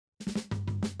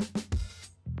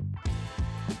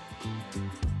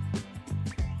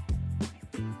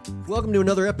Welcome to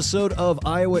another episode of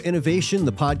Iowa Innovation,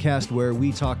 the podcast where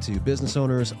we talk to business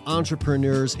owners,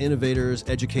 entrepreneurs, innovators,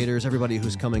 educators, everybody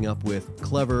who's coming up with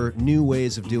clever new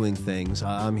ways of doing things.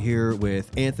 I'm here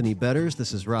with Anthony Betters.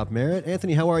 This is Rob Merritt.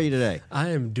 Anthony, how are you today? I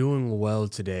am doing well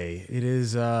today. It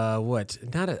is,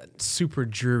 not a super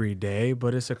dreary day,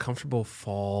 but it's a comfortable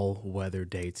fall weather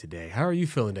day today. How are you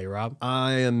feeling today, Rob?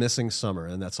 I am missing summer,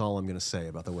 and that's all I'm going to say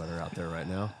about the weather out there right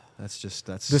now. That's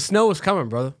the snow is coming,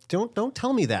 brother. Don't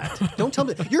tell me that. Don't tell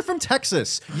me. You're from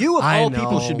Texas. You of all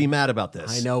people should be mad about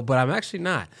this. I know, but I'm actually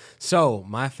not. So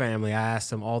my family, I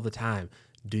ask them all the time,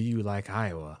 "Do you like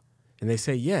Iowa?" And they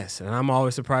say yes, and I'm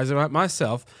always surprised about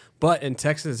myself. But in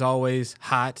Texas, it's always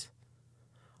hot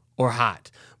or hot.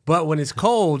 But when it's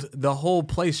cold, the whole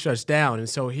place shuts down. And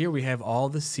so here we have all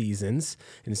the seasons.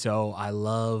 And so I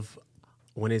love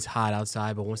when it's hot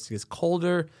outside, but once it gets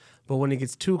colder. But when it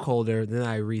gets too colder, then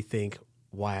I rethink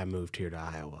why I moved here to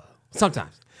Iowa.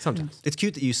 Sometimes. It's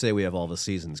cute that you say we have all the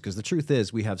seasons, because the truth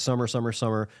is we have summer,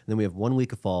 and then we have 1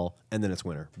 week of fall, and then it's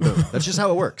winter. Boom. That's just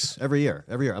how it works every year.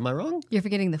 Am I wrong? You're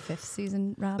forgetting the fifth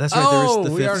season, Rob. That's right.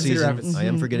 There is the fifth season. I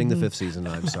am forgetting the fifth season.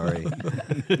 I'm sorry.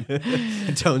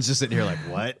 And Tone's just sitting here like,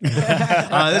 what?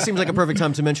 This seems like a perfect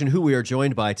time to mention who we are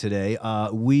joined by today.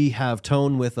 We have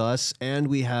Tone with us, and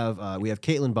we have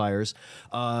Kaitlin Byers.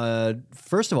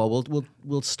 First of all,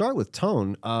 we'll start with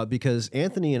Tone because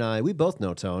Anthony and I, we both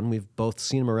know Tone. We've both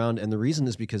seen him around, and the reason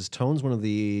is because Tone's one of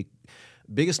the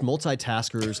biggest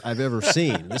multitaskers I've ever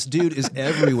seen. This dude is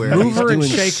everywhere. Mover he's doing and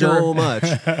shaker. So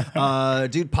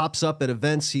much. Dude pops up at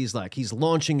events. He's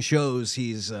launching shows.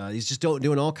 He's just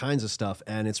doing all kinds of stuff,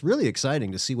 and it's really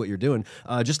exciting to see what you're doing.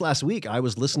 Just last week, I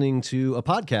was listening to a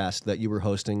podcast that you were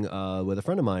hosting with a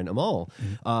friend of mine, Amal.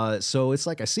 So it's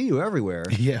like I see you everywhere.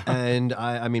 Yeah. And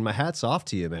I mean, my hat's off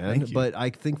to you, man. Thank you. But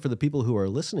I think for the people who are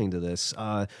listening to this,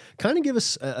 kind of give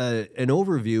us an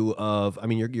overview of. I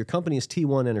mean, your company is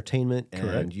T1 Entertainment.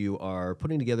 And you are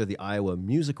putting together the Iowa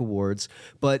Music Awards.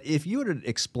 But if you were to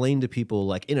explain to people,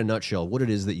 like in a nutshell, what it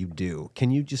is that you do,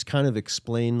 can you just kind of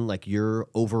explain like your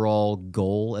overall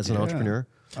goal as an entrepreneur?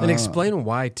 And explain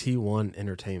why T1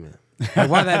 Entertainment.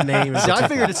 Like, why that name? See, I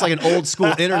figured it's like an old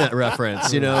school internet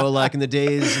reference, like in the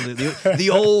days, the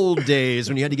old days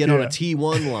when you had to get on a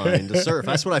T1 line to surf.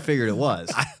 That's what I figured it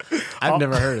was. I've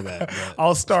never heard of that. But.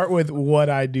 I'll start with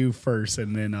what I do first,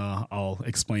 and then I'll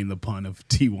explain the pun of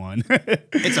T1.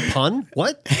 It's a pun?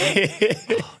 What?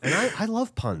 And I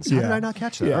love puns. How did I not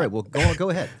catch that? Yeah. All right, well, go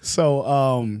ahead.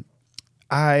 So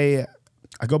I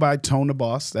go by Tone the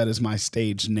Boss. That is my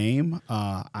stage name.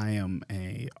 I am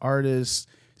a artist,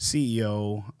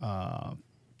 CEO,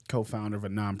 co-founder of a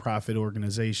nonprofit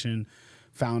organization,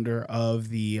 founder of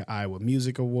the Iowa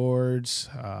Music Awards,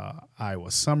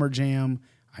 Iowa Summer Jam.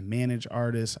 I manage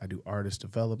artists. I do artist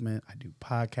development. I do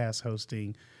podcast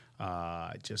hosting.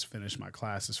 I just finished my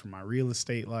classes for my real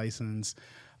estate license.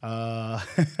 I've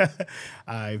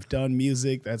done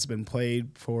music that's been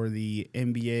played for the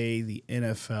NBA, the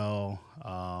NFL,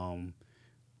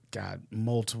 got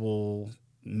multiple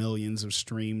millions of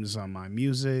streams on my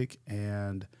music.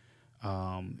 And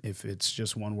if it's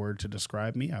just one word to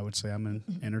describe me, I would say I'm an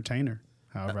entertainer.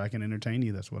 However I can entertain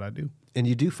you, that's what I do. And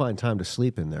you do find time to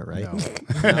sleep in there, right? No.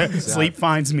 Sleep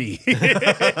finds me.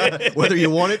 Whether you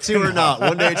want it to or not.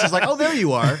 One day it's just like, oh, there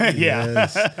you are. Yeah.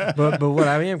 Yes. But what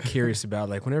I am curious about,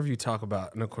 like whenever you talk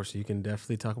about, and of course you can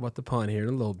definitely talk about the pun here in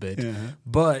a little bit,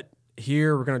 but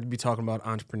here we're going to be talking about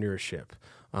entrepreneurship.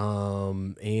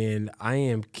 And I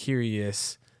am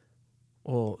curious.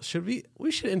 Well,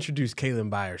 we should introduce Kaitlin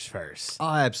Byers first.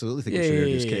 I absolutely think we should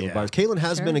introduce Kaitlin Byers. Kaitlin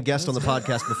has been a guest on the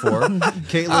podcast before.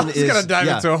 Kaitlin is going to dive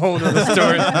into a whole other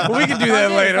story. But we can do that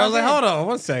later. I was like, hold on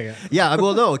 1 second. Yeah,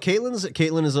 well, no,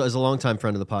 Kaitlin is a longtime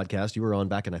friend of the podcast. You were on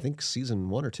back in, I think, season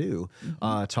 1 or 2,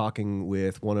 talking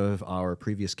with one of our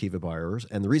previous Kiva buyers.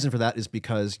 And the reason for that is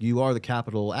because you are the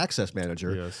capital access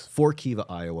manager for Kiva,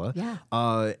 Iowa. Yeah.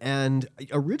 And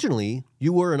originally,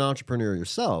 you were an entrepreneur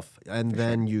yourself, and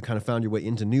then you kind of found your way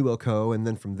into NuboCo, and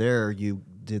then from there you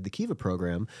did the Kiva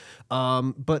program.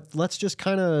 But let's just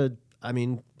kind of,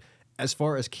 as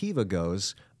far as Kiva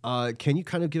goes, can you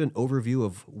kind of give an overview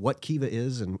of what Kiva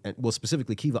is and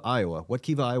specifically Kiva, Iowa, what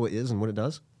Kiva, Iowa is and what it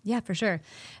does? Yeah, for sure.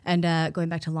 And going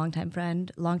back to longtime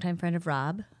friend of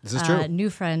Rob. This is true. Newer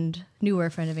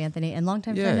friend of Anthony, and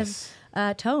longtime friend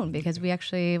of Tone, because we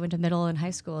actually went to middle and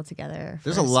high school together.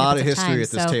 There's a lot of history at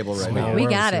this table right now. We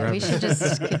got it. We should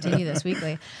just continue this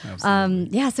weekly.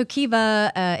 So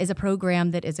Kiva is a program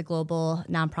that is a global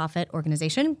nonprofit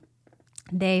organization.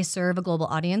 They serve a global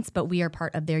audience, but we are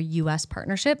part of their U.S.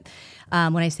 partnership.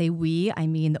 When I say we, I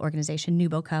mean the organization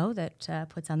NuboCo that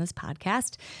puts on this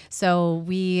podcast. So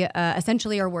we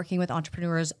essentially are working with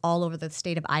entrepreneurs all over the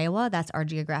state of Iowa. That's our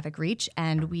geographic reach.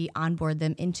 And we onboard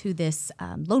them into this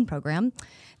loan program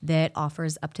that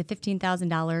offers up to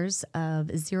 $15,000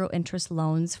 of zero-interest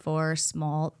loans for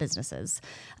small businesses.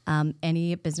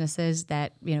 Any businesses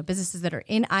that are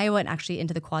in Iowa and actually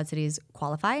into the Quad Cities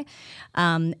qualify.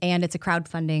 And it's a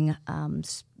crowdfunding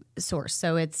source.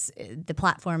 So the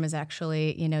platform is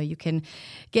actually, you can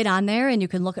get on there and you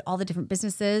can look at all the different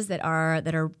businesses that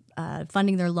are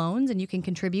funding their loans, and you can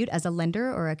contribute as a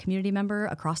lender or a community member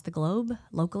across the globe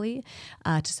locally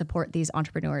to support these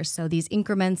entrepreneurs. So these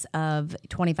increments of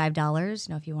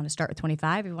 $25, if you want to start with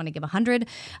 25, if you want to give 100,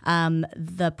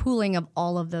 the pooling of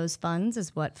all of those funds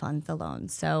is what funds the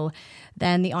loans. So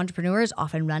then the entrepreneur is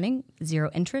often running zero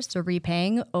interest or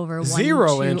repaying over 1, 2,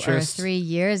 or 3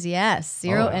 years. Yes,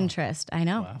 zero interest. I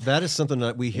know. Wow. That is something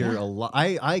that we hear a lot.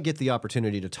 I get the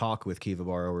opportunity to talk with Kiva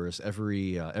borrowers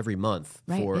every month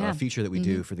for a feature that we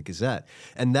do for the Gazette.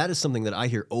 And that is something that I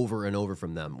hear over and over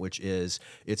from them, which is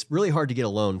it's really hard to get a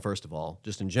loan, first of all.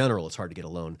 Just in general, it's hard to get a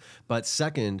loan. But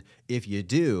second, if you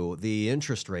do, the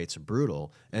interest rates are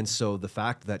brutal. And so the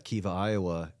fact that Kiva,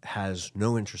 Iowa has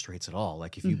no interest rates at all,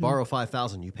 like if you borrow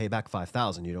 $5,000, you pay back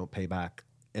 $5,000, you don't pay back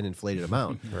an inflated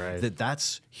amount. Right.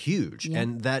 That's huge. Yeah.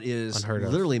 And that is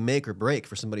literally make or break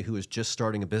for somebody who is just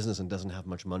starting a business and doesn't have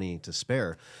much money to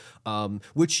spare,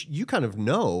 which you kind of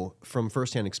know from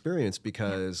firsthand experience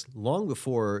because long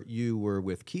before you were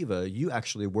with Kiva, you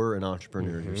actually were an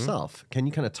entrepreneur yourself. Can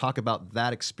you kind of talk about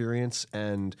that experience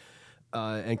and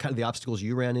kind of the obstacles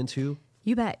you ran into?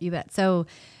 You bet. So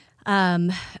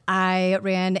I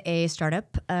ran a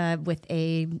startup with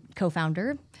a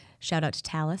co-founder. Shout out to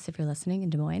Talis if you're listening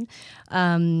in Des Moines.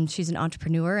 She's an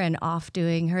entrepreneur and off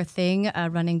doing her thing,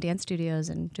 running dance studios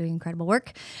and doing incredible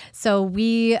work. So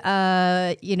we,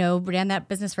 ran that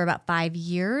business for about 5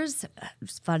 years.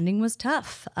 Funding was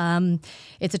tough.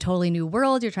 It's a totally new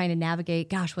world. You're trying to navigate,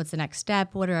 gosh, what's the next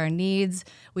step? What are our needs?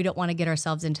 We don't want to get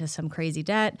ourselves into some crazy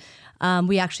debt.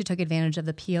 We actually took advantage of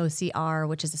the POCR,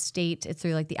 which is a state. It's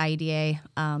through like the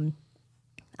IEDA,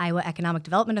 Iowa Economic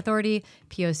Development Authority.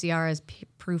 POCR is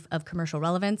proof of commercial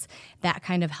relevance. That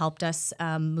kind of helped us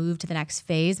move to the next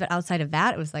phase. But outside of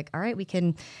that, it was like, all right, we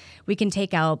can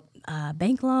take out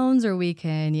bank loans, or we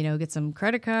can, get some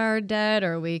credit card debt,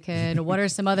 or we can, what are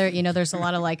some other, there's a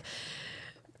lot of like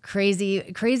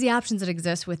crazy options that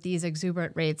exist with these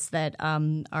exuberant rates that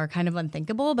are kind of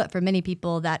unthinkable, but for many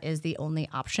people that is the only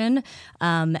option.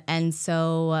 And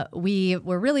so we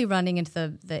were really running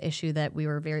into the issue that we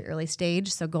were very early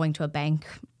stage. So going to a bank,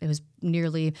 it was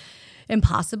nearly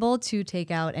impossible to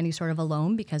take out any sort of a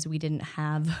loan because we didn't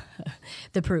have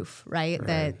the proof, right?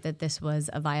 That this was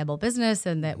a viable business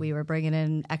and that we were bringing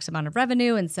in X amount of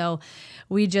revenue. And so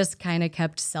we just kind of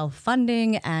kept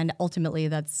self-funding, and ultimately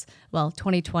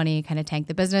 2020 kind of tanked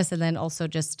the business. And then also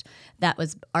just that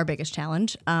was our biggest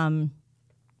challenge. And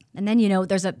then,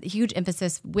 there's a huge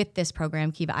emphasis with this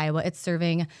program, Kiva, Iowa. It's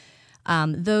serving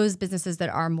those businesses that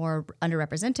are more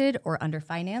underrepresented or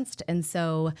underfinanced. And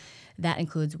so that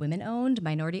includes women-owned,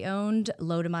 minority-owned,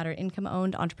 low to moderate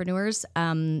income-owned entrepreneurs.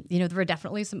 There were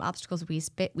definitely some obstacles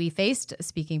we faced,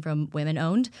 speaking from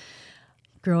women-owned.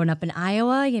 Growing up in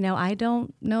Iowa, I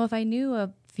don't know if I knew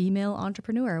a female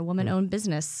entrepreneur, a woman-owned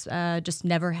business. Just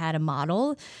never had a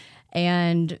model.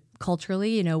 And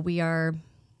culturally, we are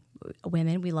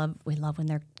women. We love when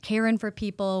they're caring for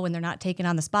people, when they're not taking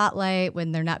on the spotlight,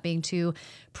 when they're not being too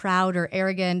proud or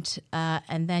arrogant.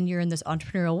 And then you're in this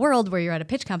entrepreneurial world where you're at a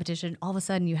pitch competition. All of a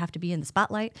sudden, you have to be in the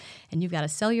spotlight, and you've got to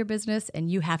sell your business,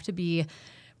 and you have to be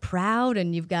proud,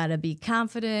 and you've got to be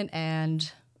confident.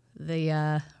 And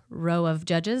the row of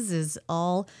judges is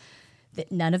all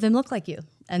that none of them look like you.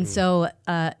 And so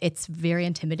it's very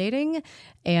intimidating.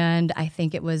 And I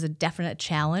think it was a definite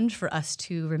challenge for us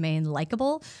to remain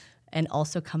likable and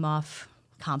also come off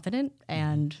confident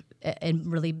and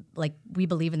really like we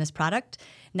believe in this product.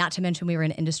 Not to mention we were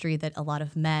in an industry that a lot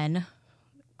of men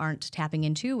aren't tapping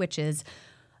into, which is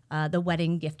the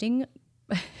wedding gifting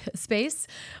space.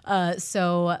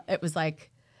 So it was like,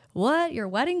 what, you're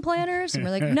wedding planners? And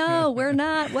we're like, no, we're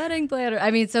not wedding planners.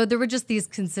 I mean, so there were just these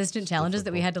consistent challenges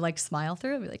that we had to like smile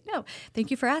through. And be like, no,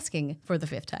 thank you for asking for the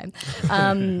 5th time.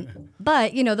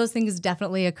 But, those things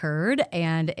definitely occurred,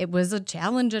 and it was a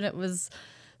challenge, and it was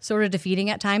sort of defeating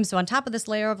at times. So on top of this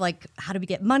layer of like, how do we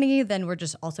get money? Then we're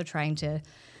just also trying to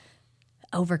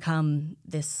overcome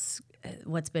this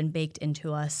what's been baked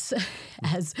into us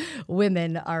as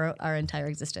women our entire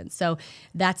existence. So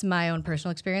that's my own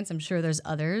personal experience. I'm sure there's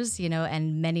others,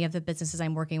 and many of the businesses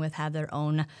I'm working with have their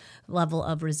own level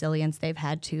of resilience they've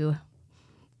had to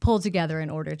pull together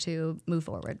in order to move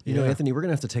forward. Anthony, we're going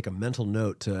to have to take a mental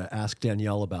note to ask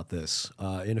Danielle about this.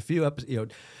 In a few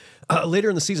episodes, later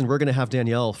in the season, we're going to have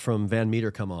Danielle from Van Meter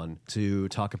come on to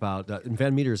talk about. And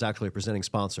Van Meter is actually a presenting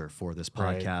sponsor for this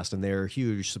podcast, and they're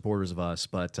huge supporters of us.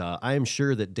 But I am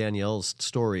sure that Danielle's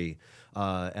story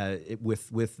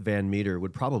with Van Meter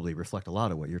would probably reflect a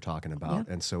lot of what you're talking about,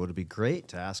 and so it would be great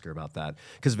to ask her about that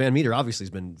because Van Meter obviously has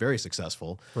been very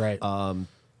successful. Right.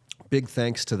 Big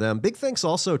thanks to them. Big thanks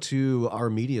also to our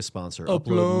media sponsor,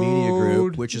 Upload Media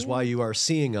Group, which is why you are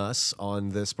seeing us on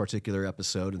this particular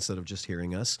episode instead of just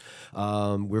hearing us.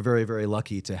 We're very, very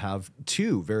lucky to have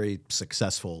two very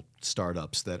successful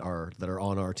startups that are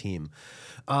on our team.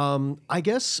 I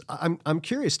guess I'm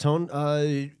curious,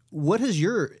 Tone. What has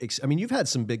you've had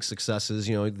some big successes,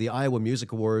 the Iowa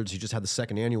Music Awards, you just had the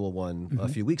second annual one a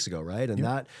few weeks ago, right? And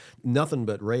that, nothing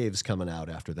but raves coming out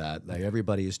after that. Like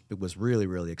everybody was really,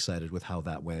 really excited with how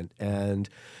that went. And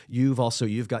you've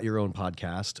got your own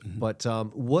podcast, but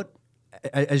what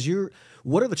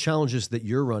are the challenges that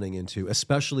you're running into,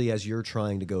 especially as you're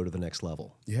trying to go to the next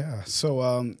level? Yeah.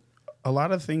 So, a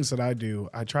lot of things that I do,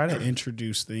 I try to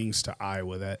introduce things to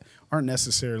Iowa that aren't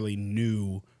necessarily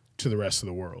new to the rest of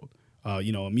the world. A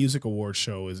music award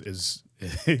show is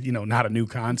not a new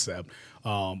concept,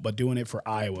 but doing it for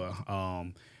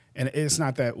Iowa. And it's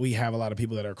not that we have a lot of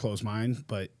people that are closed minded,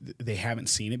 but they haven't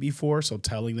seen it before. So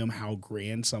telling them how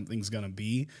grand something's going to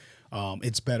be,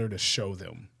 it's better to show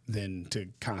them than to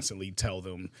constantly tell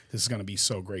them this is going to be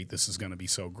so great. This is going to be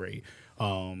so great.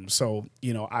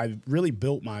 I really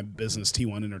built my business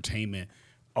T1 Entertainment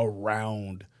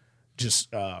around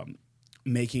just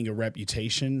making a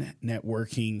reputation,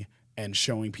 networking, and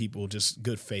showing people just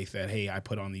good faith that, hey, I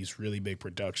put on these really big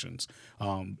productions.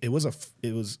 It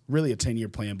was really a 10-year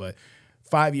plan, but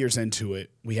 5 years into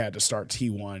it, we had to start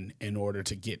T1 in order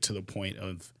to get to the point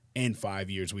of in 5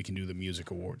 years we can do the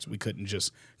music awards. We couldn't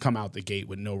just come out the gate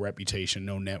with no reputation,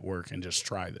 no network, and just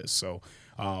try this. So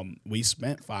we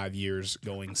spent 5 years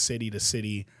going city to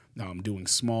city, doing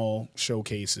small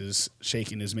showcases,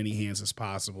 shaking as many hands as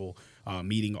possible,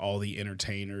 meeting all the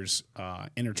entertainers,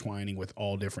 intertwining with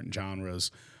all different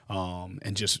genres,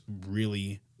 and just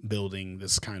really building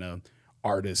this kind of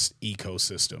artist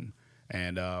ecosystem.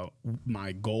 And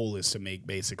my goal is to make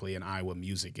basically an Iowa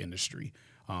music industry.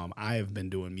 I have been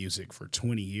doing music for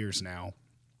 20 years now.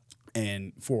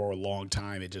 And for a long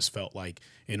time, it just felt like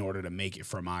in order to make it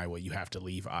from Iowa, you have to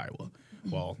leave Iowa.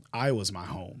 Well, Iowa's my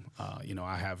home.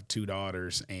 I have 2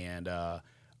 daughters, and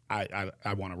I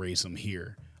want to raise them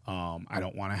here. I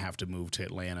don't want to have to move to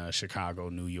Atlanta, Chicago,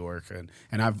 New York,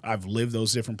 and I've lived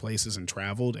those different places and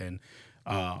traveled. And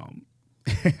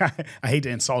I hate to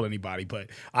insult anybody, but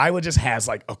Iowa just has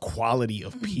like a quality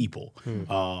of people.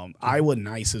 Iowa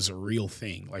nice is a real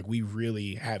thing. Like we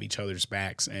really have each other's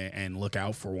backs and look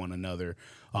out for one another.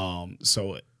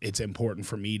 So it's important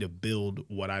for me to build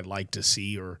what I'd like to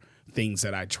see or things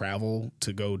that I travel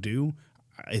to go do.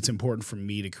 It's important for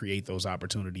me to create those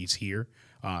opportunities here,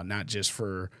 not just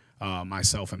for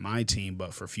myself and my team,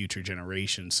 but for future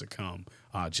generations to come,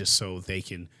 just so they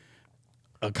can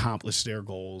accomplish their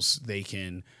goals. They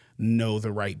can know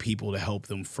the right people to help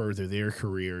them further their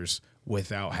careers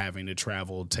without having to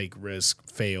travel, take risk,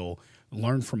 fail,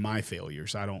 learn from my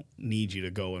failures. I don't need you to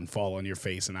go and fall on your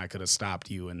face, and I could have stopped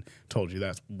you and told you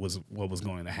that was what was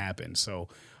going to happen. So,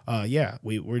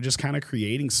 we're just kind of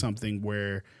creating something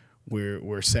where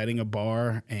we're setting a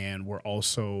bar, and we're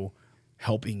also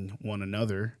helping one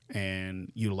another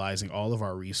and utilizing all of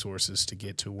our resources to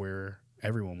get to where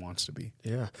everyone wants to be.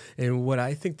 Yeah. And what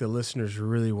I think the listeners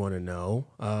really want to know,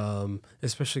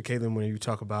 especially Kaitlin, when you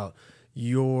talk about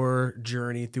your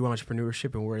journey through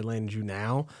entrepreneurship and where it landed you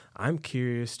now, I'm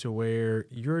curious to where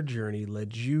your journey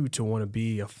led you to want to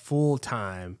be a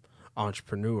full-time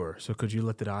entrepreneur. So could you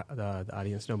let the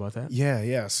audience know about that?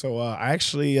 Yeah. So I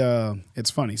actually,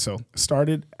 it's funny. So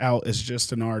started out as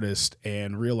just an artist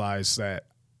and realized that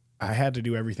I had to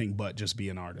do everything but just be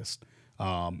an artist.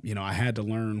 I had to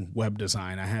learn web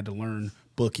design. I had to learn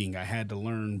booking. I had to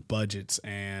learn budgets.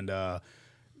 And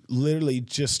literally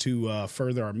just to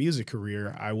further our music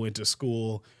career, I went to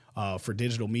school for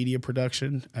digital media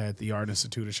production at the Art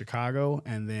Institute of Chicago.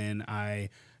 And then I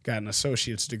got an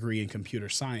associate's degree in computer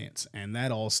science. And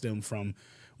that all stemmed from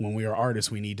when we are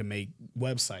artists, we need to make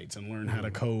websites and learn how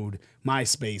to code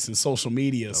MySpace and social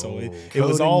media. So it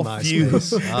was all fueled.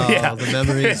 The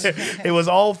memories. It was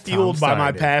all fueled by my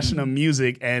started. passion of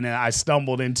music, and I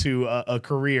stumbled into a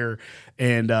career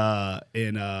in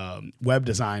web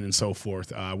design and so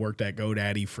forth. I worked at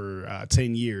GoDaddy for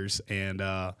 10 years and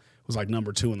was like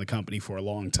number 2 in the company for a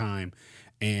long time.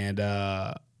 And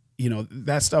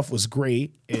that stuff was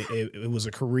great. It was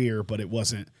a career, but it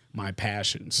wasn't my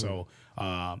passion. So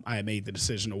I made the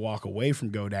decision to walk away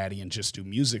from GoDaddy and just do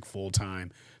music full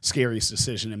time. Scariest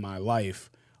decision in my life.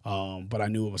 But I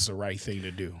knew it was the right thing to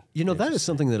do. That is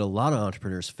something that a lot of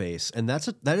entrepreneurs face, and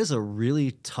that is a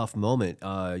really tough moment.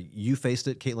 You faced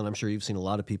it, Kaitlin. I'm sure you've seen a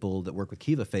lot of people that work with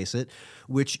Kiva face it,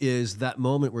 which is that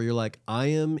moment where you're like, I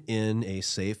am in a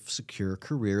safe, secure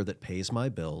career that pays my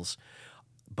bills,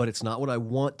 but it's not what I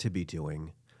want to be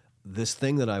doing. This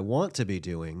thing that I want to be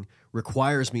doing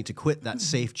requires me to quit that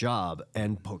safe job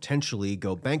and potentially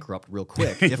go bankrupt real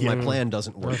quick if my plan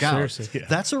doesn't work out. seriously. Yeah.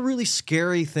 That's a really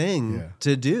scary thing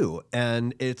to do,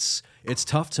 and it's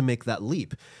tough to make that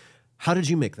leap. How did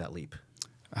you make that leap?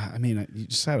 I mean, you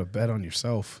just have to bet on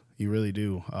yourself. You really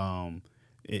do.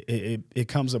 It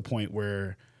comes a point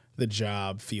where the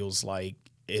job feels like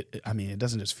it. I mean, it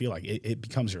doesn't just feel like it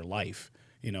becomes your life.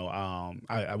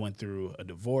 I went through a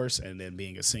divorce and then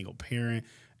being a single parent,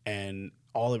 and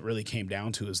all it really came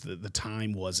down to is the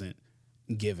time wasn't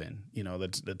given.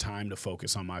 The time to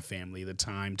focus on my family, the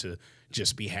time to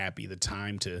just be happy, the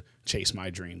time to chase my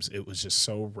dreams. It was just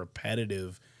so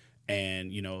repetitive,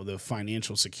 and the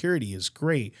financial security is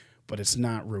great, but it's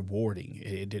not rewarding.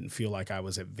 It didn't feel like I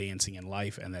was advancing in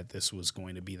life, and that this was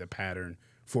going to be the pattern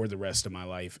for the rest of my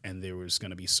life, and there was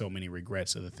going to be so many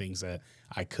regrets of the things that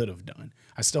I could have done.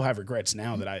 I still have regrets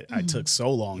now that I took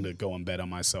so long to go and bet on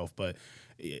myself, but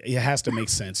it has to make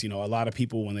sense. A lot of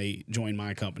people, when they join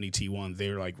my company, T1,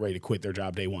 they're like ready to quit their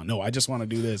job day one. No, I just want to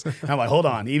do this. And I'm like, hold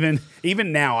on.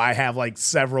 Even now, I have like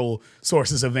several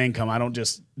sources of income. I don't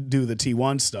just do the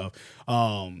T1 stuff.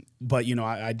 But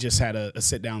I just had a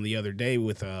sit down the other day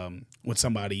with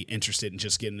somebody interested in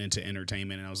just getting into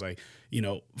entertainment, and I was like,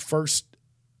 first,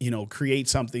 create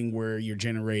something where you're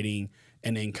generating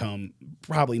an income,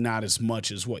 probably not as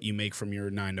much as what you make from your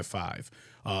 9 to 5.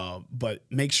 But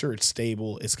make sure it's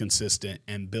stable, it's consistent,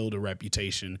 and build a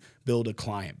reputation, build a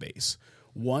client base.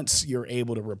 Once you're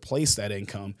able to replace that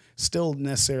income, still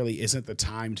necessarily isn't the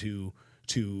time to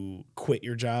quit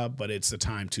your job, but it's the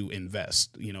time to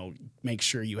invest. Make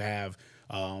sure you have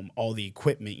all the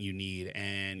equipment you need,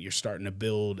 and you're starting to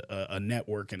build a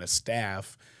network and a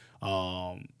staff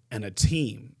and a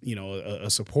team, a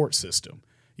support system.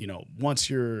 Once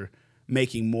you're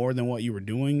making more than what you were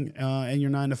doing in your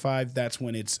 9 to 5, that's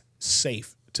when it's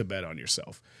safe to bet on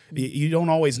yourself. You don't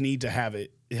always need to have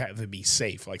it be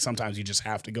safe. Like sometimes you just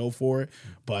have to go for it.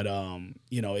 But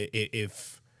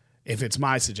if it's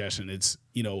my suggestion, it's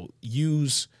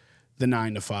use the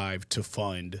 9 to 5 to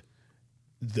fund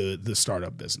the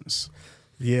startup business.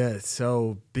 Yeah,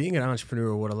 so being an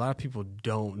entrepreneur, what a lot of people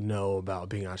don't know about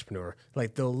being an entrepreneur,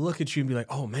 like they'll look at you and be like,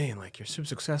 oh man, like you're super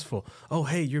successful. Oh,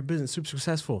 hey, your business super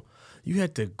successful. You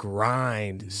had to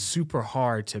grind super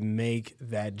hard to make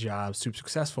that job super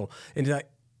successful. And like,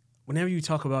 whenever you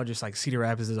talk about just like Cedar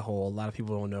Rapids as a whole, a lot of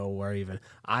people don't know where even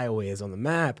Iowa is on the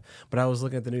map. But I was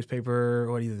looking at the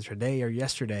newspaper, either today or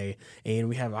yesterday, and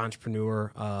we have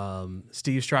entrepreneur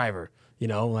Steve Stryver.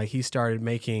 Like he started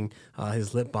making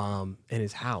his lip balm in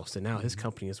his house, and now his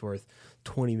company is worth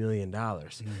 $20 million.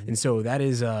 And so that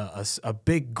is a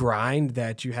big grind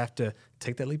that you have to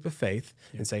take that leap of faith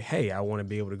and say, hey, I want to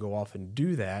be able to go off and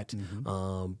do that.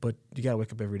 But you got to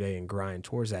wake up every day and grind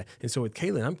towards that. And so with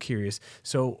Kaitlin, I'm curious.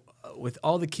 So with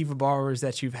all the Kiva borrowers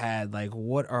that you've had, like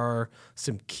what are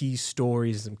some key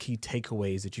stories, some key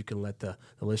takeaways that you can let the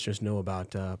listeners know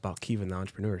about Kiva and the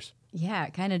entrepreneurs? Yeah,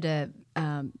 kind of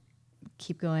to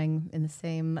keep going in the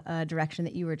same direction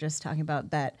that you were just talking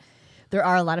about, that there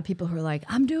are a lot of people who are like,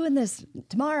 I'm doing this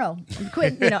tomorrow, I'm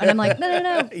quitting, and I'm like, no,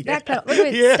 backpedal,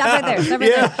 wait, stop right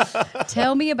there.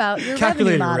 Tell me about your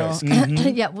revenue model.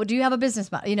 Yeah, well, do you have a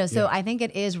business model? So I think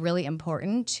it is really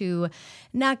important to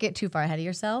not get too far ahead of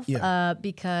yourself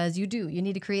because you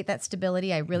need to create that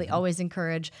stability. I really always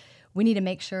encourage, we need to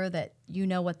make sure that you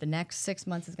know what the next 6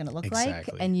 months is going to look like,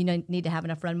 and you need to have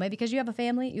enough runway because you have a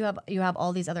family, you have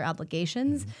all these other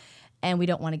obligations, and we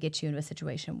don't want to get you into a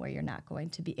situation where you're not going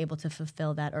to be able to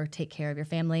fulfill that or take care of your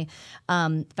family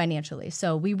financially.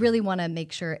 So we really want to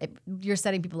make sure you're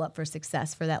setting people up for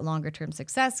success, for that longer term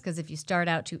success, because if you start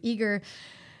out too eager,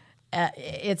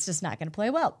 it's just not going to play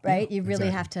well, right? You really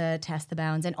have to test the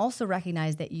bounds and also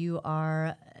recognize that you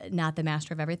are not the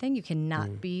master of everything. You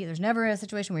cannot be, there's never a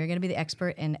situation where you're going to be the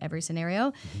expert in every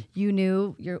scenario. You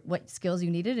knew what skills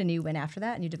you needed and you went after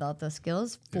that and you developed those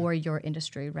skills for your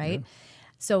industry, right?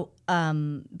 So,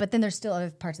 but then there's still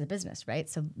other parts of the business, right?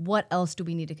 So what else do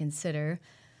we need to consider?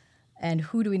 And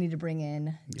who do we need to bring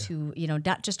in to,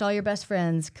 not just all your best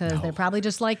friends because they're probably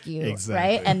just like you,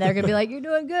 right? And they're going to be like, you're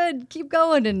doing good, keep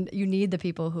going. And you need the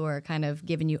people who are kind of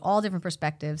giving you all different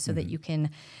perspectives so that you can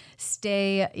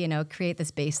stay, create this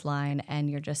baseline and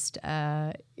you're just,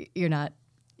 you're not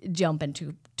jumping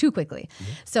too quickly.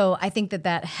 So I think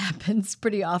that happens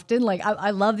pretty often. Like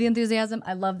I love the enthusiasm,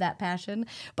 I love that passion,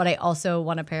 but I also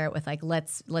want to pair it with like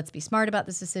let's be smart about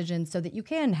this decision so that you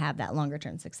can have that longer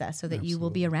term success, so that you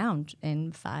will be around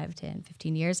in 5, 10,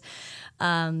 15 years.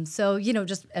 So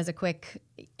just as a quick,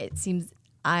 it seems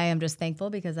I am just thankful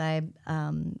because I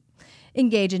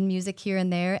engage in music here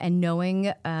and there, and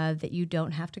knowing that you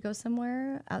don't have to go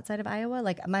somewhere outside of Iowa.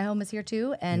 Like my home is here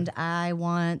too, and I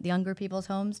want the younger people's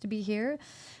homes to be here.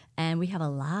 And we have a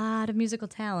lot of musical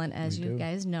talent, as you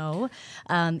guys know,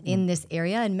 in this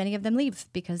area, and many of them leave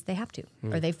because they have to,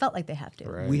 or they felt like they have to.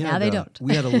 Right. Now they don't.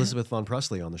 We had Elizabeth Von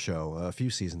Presley on the show a few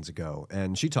seasons ago,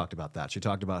 and she talked about that. She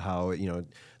talked about how,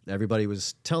 everybody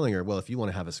was telling her, well, if you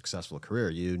want to have a successful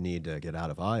career, you need to get out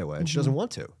of Iowa. And she doesn't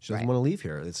want to. She doesn't want to leave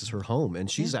here. This is her home. And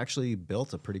she's actually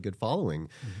built a pretty good following.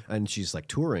 And she's like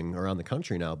touring around the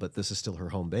country now, but this is still her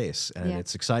home base. And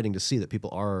it's exciting to see that people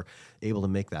are able to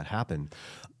make that happen.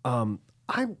 I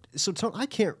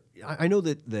know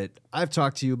that I've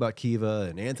talked to you about Kiva,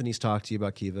 and Anthony's talked to you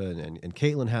about Kiva, and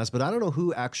Kaitlin has, but I don't know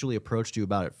who actually approached you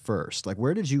about it first. Like,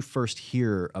 where did you first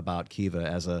hear about Kiva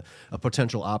as a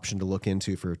potential option to look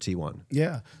into for T1?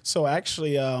 Yeah. So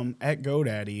actually, at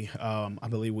GoDaddy, I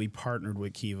believe we partnered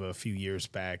with Kiva a few years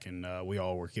back, and we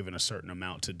all were given a certain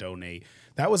amount to donate.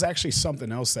 That was actually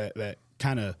something else that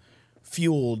kind of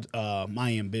fueled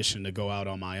my ambition to go out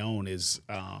on my own. Is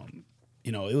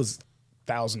it was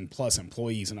 1,000+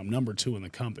 employees, and I'm number 2 in the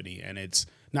company. And it's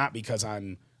not because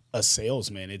I'm a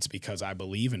salesman, it's because I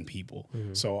believe in people.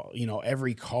 So,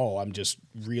 every call, I'm just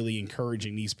really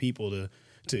encouraging these people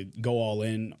to go all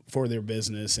in for their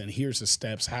business. And here's the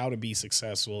steps, how to be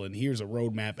successful. And here's a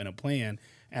roadmap and a plan.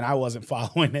 And I wasn't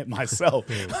following it myself.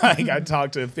 Like I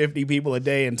talk to 50 people a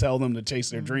day and tell them to chase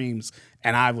their dreams,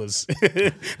 and I was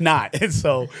not. And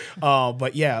so,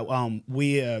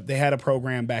 they had a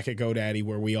program back at GoDaddy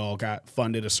where we all got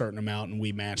funded a certain amount, and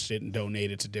we matched it and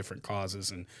donated to different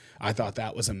causes. And I thought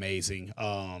that was amazing.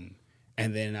 And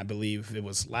then I believe it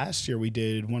was last year we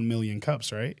did 1 million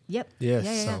cups, right? Yep. Yes.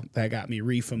 Yeah. So that got me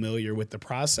re-familiar with the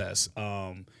process.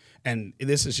 And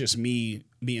this is just me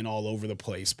being all over the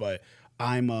place, but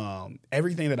I'm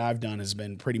everything that I've done has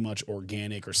been pretty much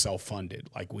organic or self-funded.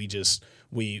 Like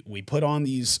we put on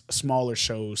these smaller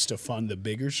shows to fund the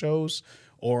bigger shows,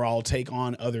 or I'll take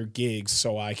on other gigs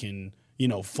so I can,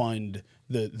 fund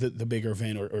the bigger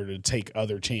event or to take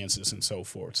other chances and so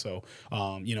forth. So,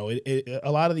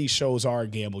 a lot of these shows are a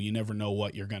gamble. You never know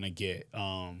what you're gonna get.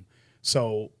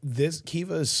 So this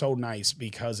Kiva is so nice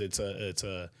because it's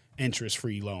a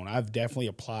interest-free loan. I've definitely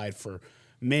applied for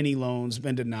many loans,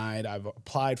 been denied. I've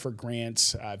applied for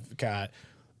grants. I've got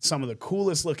some of the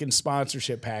coolest looking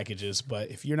sponsorship packages, but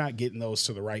if you're not getting those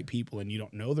to the right people and you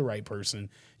don't know the right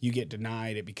person, you get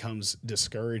denied. It becomes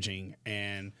discouraging.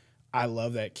 And I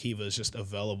love that Kiva is just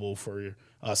available for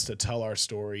us to tell our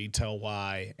story, tell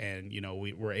why, and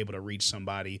we're able to reach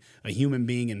somebody, a human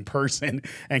being in person,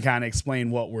 and kind of explain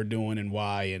what we're doing and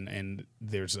why, and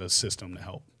there's a system to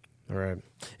help. All right.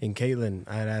 And Kaitlin,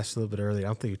 I had asked a little bit earlier. I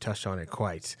don't think you touched on it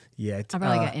quite yet. I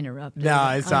probably got interrupted.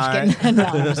 No, it's all right. No,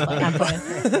 I'm just like, I'm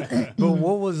fine. But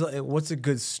what's a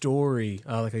good story,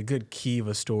 like a good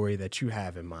Kiva story that you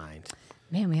have in mind?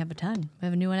 Man, we have a ton. We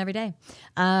have a new one every day.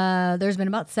 There's been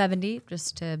about 70,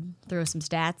 just to throw some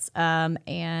stats.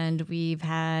 And we've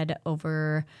had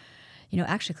over,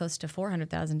 actually close to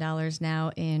 $400,000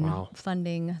 now in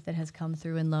funding that has come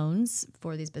through in loans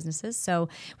for these businesses. So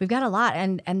we've got a lot,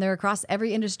 and they're across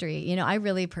every industry. I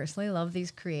really personally love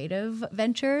these creative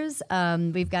ventures.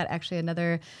 We've got actually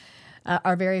another...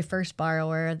 our very first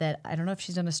borrower that I don't know if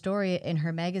she's done a story in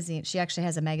her magazine. She actually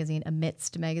has a magazine,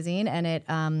 Amidst magazine, and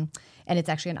it's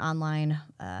actually an online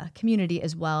community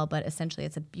as well. But essentially,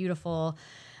 it's a beautiful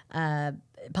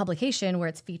publication where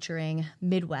it's featuring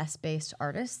Midwest-based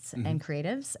artists and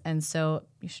creatives. And so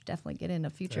you should definitely get in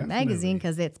a future magazine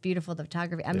because it's beautiful. The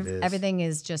photography, everything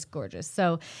is just gorgeous.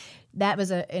 So that was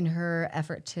in her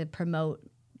effort to promote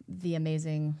the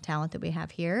amazing talent that we have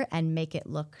here and make it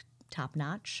look top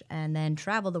notch, and then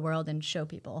travel the world and show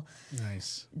people.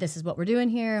 Nice. This is what we're doing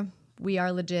here. We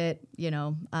are legit,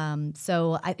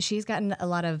 So she's gotten a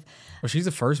lot of. Well, she's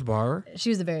the first bar. She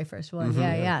was the very first one.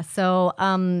 Yeah. So,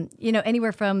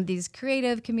 anywhere from these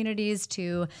creative communities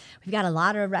to we've got a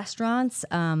lot of restaurants.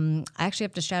 I actually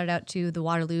have to shout it out to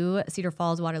the Cedar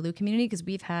Falls Waterloo community because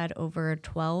we've had over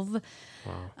 12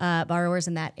 borrowers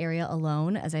in that area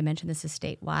alone. As I mentioned, this is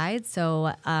statewide.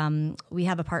 So we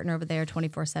have a partner over there,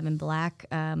 24/7 Black.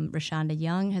 Rashonda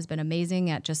Young has been amazing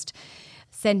at just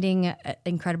sending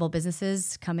incredible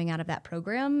businesses coming out of that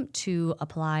program to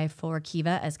apply for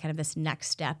Kiva as kind of this next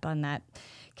step on that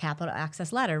capital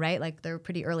access ladder, right? Like they're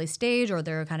pretty early stage or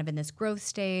they're kind of in this growth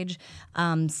stage.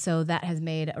 So that has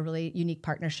made a really unique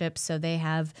partnership. So they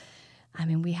have,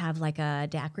 we have like a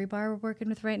daiquiri bar we're working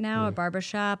with right now, a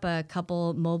barbershop, a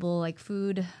couple mobile like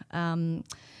food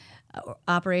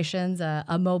operations,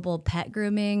 a mobile pet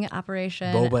grooming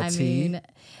operation. Boba tea.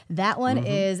 That one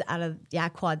is out of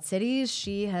Quad Cities.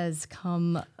 She has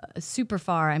come super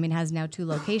far. Has now 2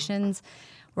 locations.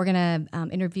 We're gonna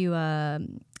interview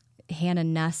Hannah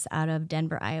Nuss out of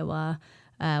Denver, Iowa.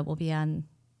 We'll be on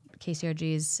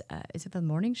KCRG's. Is it the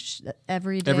morning?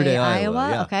 Everyday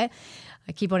Iowa. Yeah. Okay.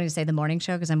 I keep wanting to say the morning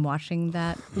show because I'm watching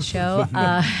that show,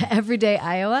 Everyday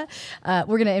Iowa. We're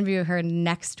going to interview her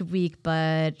next week,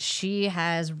 but she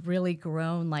has really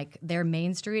grown. Like their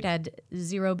main street had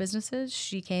 0 businesses.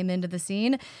 She came into the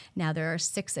scene. Now there are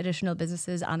 6 additional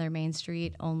businesses on their main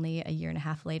street only a year and a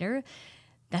half later.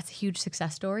 That's a huge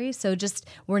success story. So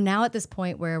we're now at this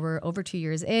point where we're over 2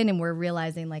 years in and we're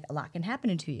realizing like a lot can happen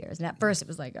in 2 years. And at first it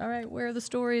was like, all right, where are the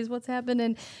stories? What's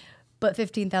happening? But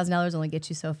 $15,000 only gets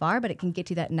you so far, but it can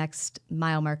get you that next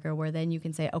mile marker where then you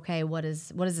can say, okay, what does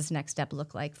this next step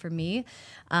look like for me?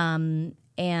 And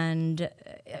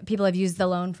people have used the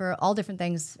loan for all different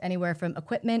things, anywhere from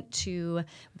equipment to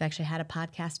we've actually had a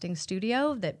podcasting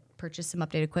studio that purchased some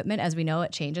updated equipment. As we know,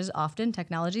 it changes often,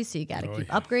 technology, so you got to keep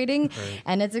upgrading. Right.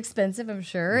 And it's expensive, I'm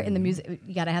sure. In the music,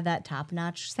 you got to have that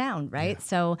top-notch sound, right? Yeah.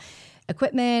 So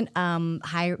equipment,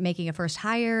 making a first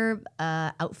hire,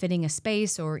 outfitting a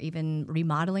space, or even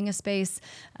remodeling a space.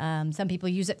 Some people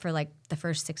use it for like the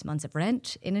first 6 months of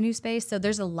rent in a new space. So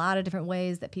there's a lot of different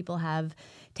ways that people have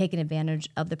taken advantage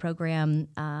of the program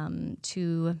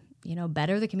to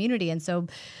better the community. And so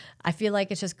I feel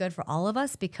like it's just good for all of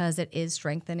us because it is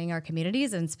strengthening our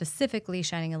communities and specifically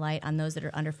shining a light on those that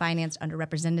are underfinanced,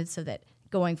 underrepresented, so that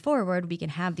going forward we can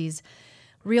have these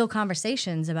real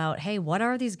conversations about, hey, what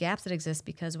are these gaps that exist?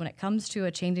 Because when it comes to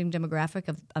a changing demographic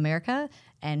of America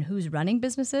and who's running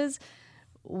businesses,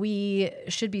 we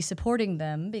should be supporting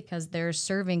them because they're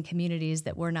serving communities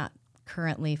that we're not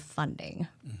currently funding,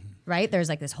 right? There's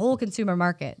like this whole consumer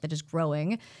market that is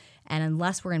growing, and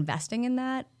unless we're investing in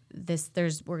that,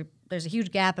 there's a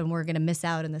huge gap, and we're going to miss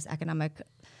out on this economic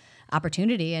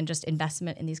opportunity and just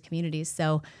investment in these communities.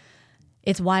 So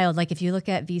it's wild. Like if you look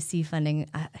at VC funding,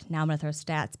 now I'm going to throw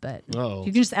stats, but you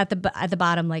can just at the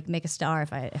bottom like make a star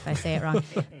if I say it wrong.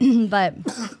 But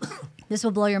this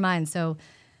will blow your mind. So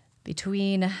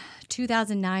between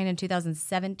 2009 and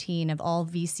 2017 of all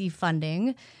VC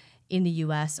funding in the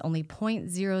U.S., only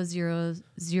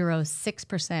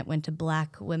 0.0006% went to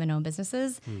Black women-owned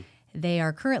businesses. They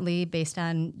are currently, based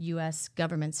on U.S.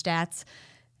 government stats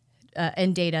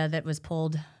and data that was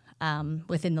pulled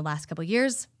within the last couple of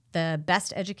years, the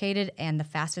best educated and the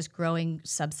fastest growing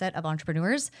subset of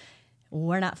entrepreneurs.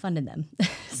 We're not funding them.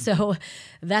 So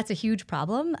that's a huge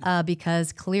problem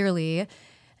because clearly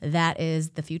that is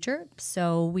the future.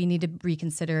 So we need to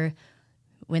reconsider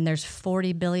when there's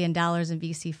 $40 billion in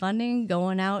VC funding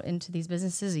going out into these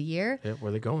businesses a year. Yeah, where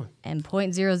are they going? And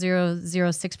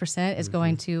 0.0006% is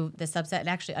going to the subset, and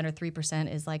actually under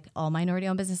 3% is like all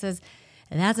minority-owned businesses.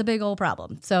 And that's a big old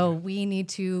problem. So we need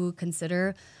to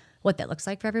consider what that looks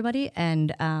like for everybody.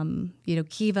 And,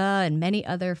 Kiva and many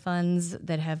other funds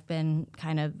that have been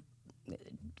kind of,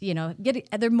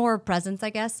 they're more presence,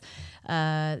 I guess.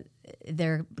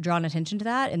 They're drawing attention to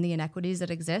that and the inequities that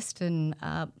exist. And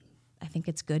I think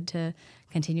it's good to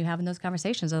continue having those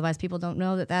conversations. Otherwise, people don't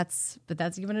know that that's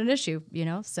even an issue,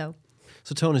 So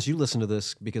Tone, as you listen to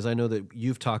this, because I know that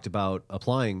you've talked about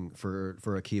applying for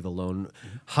a Kiva loan,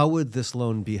 how would this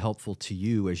loan be helpful to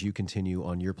you as you continue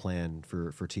on your plan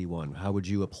for T1? How would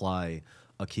you apply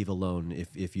a Kiva loan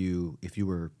if you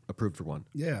were approved for one?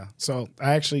 Yeah. So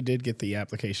I actually did get the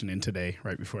application in today,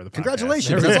 right before the podcast.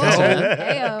 Congratulations. That's awesome, man.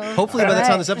 Heyo. Hopefully by the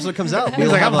time this episode comes out, He's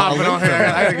like, I'm hopping on here.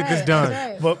 I gotta get this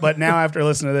done. Right. But now after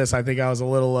listening to this, I think I was a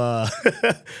little a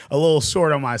little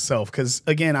short on myself because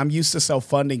again, I'm used to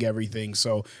self-funding everything,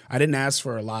 so I didn't ask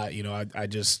for a lot. I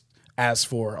just asked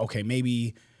for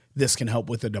maybe this can help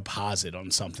with a deposit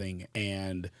on something.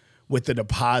 And with the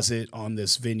deposit on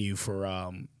this venue for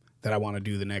that I want to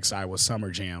do the next Iowa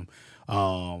Summer Jam,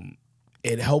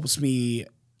 it helps me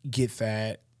get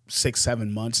that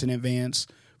 6-7 months in advance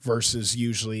versus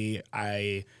usually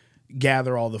I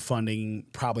gather all the funding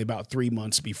probably about 3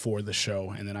 months before the show,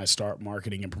 and then I start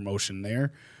marketing and promotion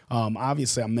there.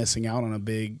 Obviously, I'm missing out on a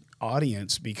big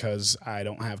audience because I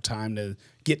don't have time to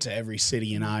get to every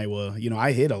city in Iowa. You know,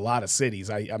 I hit a lot of cities.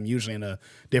 I'm usually in a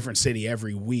different city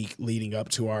every week leading up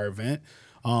to our event.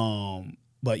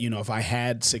 But, you know, if I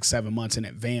had 6-7 months in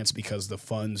advance because the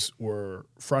funds were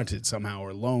fronted somehow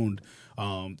or loaned,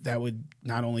 that would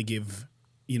not only give,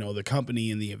 you know, the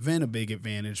company and the event a big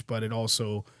advantage, but it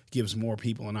also gives more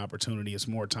people an opportunity. It's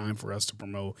more time for us to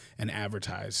promote and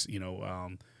advertise. You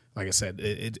know, like I said,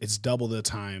 it's double the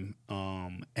time,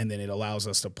 and then it allows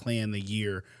us to plan the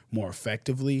year more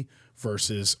effectively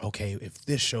versus, okay, if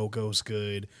this show goes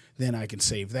good, then I can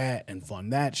save that and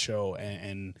fund that show,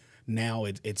 and now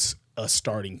it's a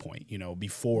starting point. You know,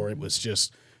 before it was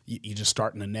just you just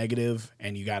start in a negative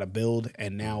and you got to build,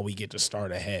 and now we get to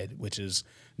start ahead, which is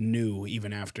new.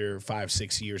 Even after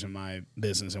 5-6 years in my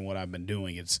business and what I've been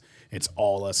doing, it's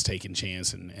all us taking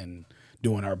chance and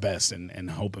doing our best and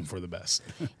hoping for the best.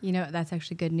 You know, that's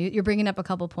actually good news. You're bringing up a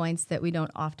couple points that we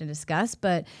don't often discuss,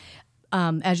 but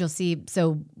as you'll see,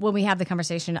 so when we have the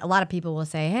conversation, a lot of people will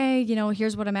say, hey, you know,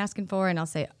 here's what I'm asking for. And I'll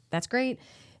say, that's great.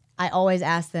 I always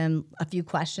ask them a few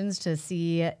questions to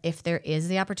see if there is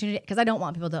the opportunity, because I don't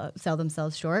want people to sell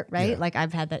themselves short, right? Yeah. Like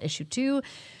I've had that issue too,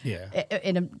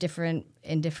 in different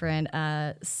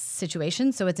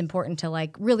situations. So it's important to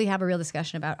like really have a real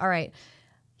discussion about, all right,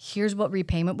 here's what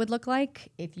repayment would look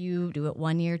like if you do it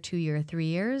 1 year, 2 year, 3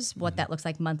 years, what that looks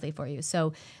like monthly for you.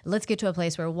 So let's get to a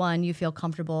place where 1, you feel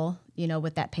comfortable, you know,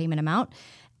 with that payment amount.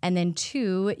 And then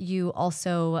 2, you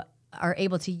also are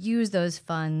able to use those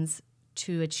funds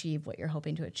to achieve what you're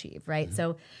hoping to achieve, right? Mm-hmm.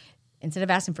 So instead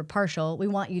of asking for partial, we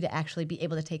want you to actually be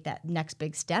able to take that next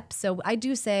big step. So I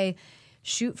do say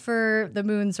shoot for the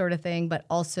moon sort of thing, but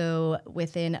also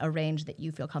within a range that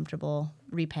you feel comfortable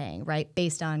repaying, right?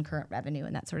 Based on current revenue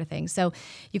and that sort of thing. So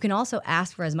you can also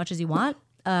ask for as much as you want.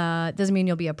 Doesn't mean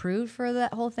you'll be approved for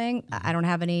that whole thing. I don't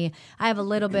have any, I have a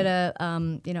little bit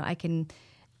of, you know, I can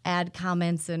add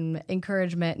comments and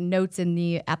encouragement and notes in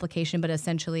the application, but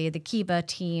essentially the Kiva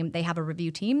team, they have a review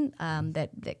team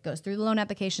that goes through the loan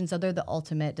application. So they're the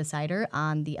ultimate decider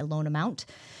on the loan amount.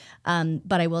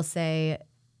 But I will say,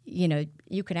 you know,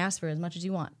 you can ask for as much as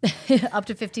you want, up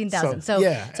to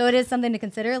 $15,000. So it is something to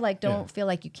consider. Like, don't feel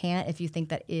like you can't if you think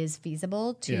that is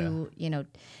feasible to, you know,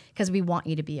 because we want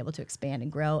you to be able to expand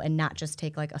and grow and not just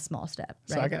take like a small step.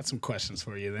 Right? So I got some questions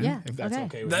for you then, if that's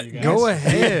okay with you guys. Go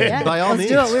ahead. By all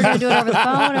means. Let's do it. We're going to do it over the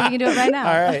phone, or we can do it right now.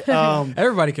 All right.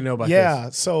 Everybody can know about this. Yeah.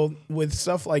 So with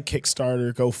stuff like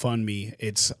Kickstarter, GoFundMe,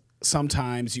 it's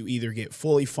sometimes you either get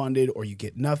fully funded or you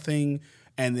get nothing.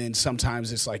 And then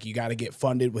sometimes it's like you got to get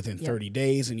funded within 30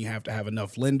 days and you have to have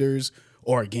enough lenders,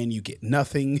 or again, you get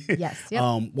nothing. Yes.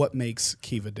 Yep. What makes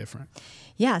Kiva different?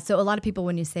 Yeah. So a lot of people,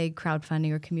 when you say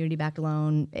crowdfunding or community-backed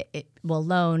loan,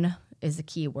 loan is the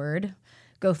key word.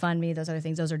 GoFundMe, those other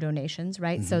things, those are donations,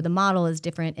 right? Mm-hmm. So the model is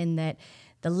different in that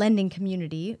the lending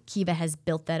community, Kiva has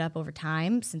built that up over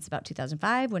time since about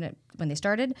 2005 when they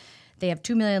started. They have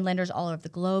 2 million lenders all over the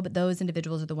globe. Those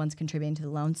individuals are the ones contributing to the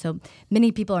loan. So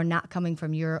many people are not coming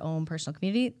from your own personal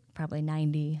community, probably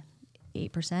 98%.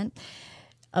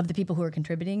 Of the people who are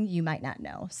contributing, you might not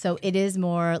know. So it is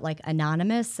more like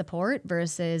anonymous support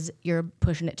versus you're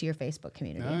pushing it to your Facebook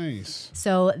community. Nice.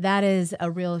 So that is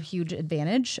a real huge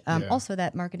advantage. Also,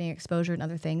 that marketing exposure and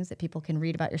other things that people can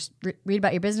read about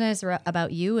your business or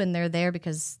about you, and they're there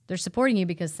because they're supporting you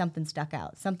because something stuck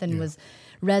out, something was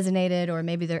resonated, or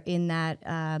maybe they're in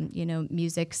that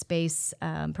music space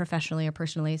professionally or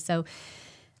personally. So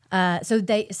that's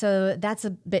a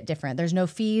bit different. There's no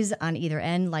fees on either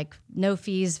end, like no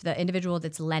fees for the individual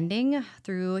that's lending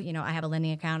through, I have a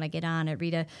lending account, I get on, I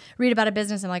read about a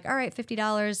business, I'm like, all right,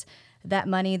 $50, that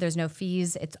money, there's no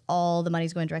fees. It's all the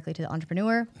money's going directly to the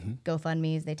entrepreneur. Mm-hmm.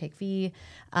 GoFundMe's, they take fee.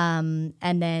 And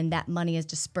then that money is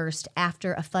dispersed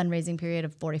after a fundraising period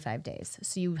of 45 days.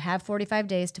 So you have 45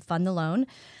 days to fund the loan.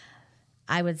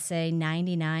 I would say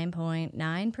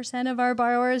 99.9% of our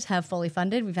borrowers have fully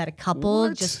funded. We've had a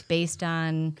couple just based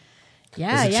on,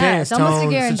 Yeah, It's a chance, it's almost Tone.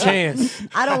 a guarantee. It's a chance.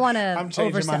 I don't want to I'm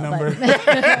changing my number.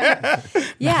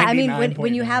 Yeah, I mean,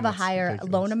 when you have a 99.9, higher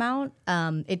ridiculous. loan amount,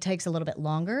 it takes a little bit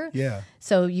longer. Yeah.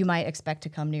 So you might expect to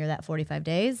come near that 45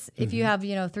 days. If Mm-hmm. you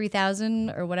have,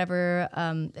 3,000 or whatever,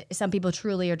 some people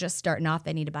truly are just starting off.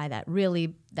 They need to buy that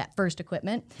first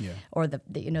equipment, Yeah. or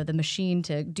the machine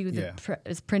to do the Yeah.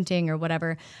 printing or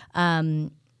whatever.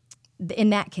 In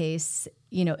that case,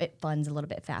 it funds a little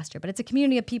bit faster. But it's a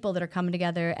community of people that are coming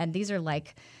together, and these are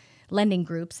like lending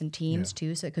groups and teams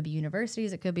too. So it could be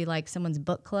universities, it could be like someone's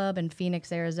book club in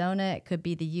Phoenix, Arizona. It could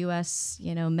be the U.S.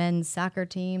 Men's soccer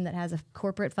team that has a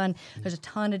corporate fund. There's a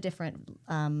ton of different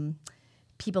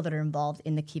people that are involved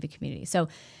in the Kiva community. So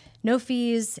no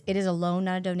fees. It is a loan,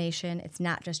 not a donation. It's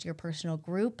not just your personal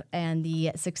group. And the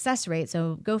success rate,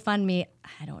 so GoFundMe,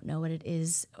 I don't know what it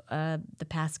is the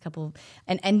past couple,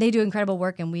 and they do incredible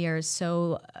work, and we are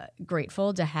so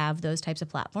grateful to have those types of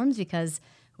platforms, because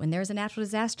when there's a natural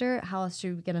disaster, how else are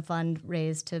you going to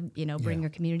fundraise to, bring your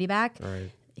community back?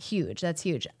 Right. Huge. That's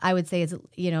huge. I would say it's,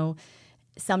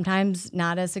 sometimes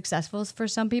not as successful for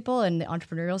some people in the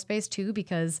entrepreneurial space too,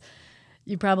 because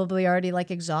you probably already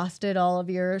like exhausted all of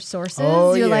your sources.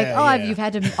 Oh, You're like, yeah. you've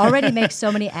had to already make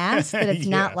so many asks that it's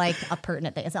not like a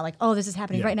pertinent thing. It's not like, oh, this is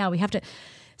happening right now. We have to.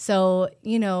 So,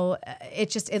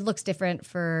 it looks different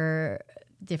for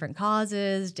different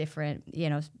causes, different,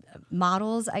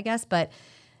 models, I guess. But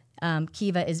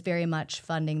Kiva is very much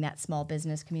funding that small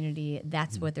business community.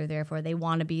 That's what they're there for. They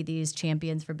want to be these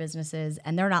champions for businesses,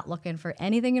 and they're not looking for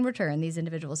anything in return. These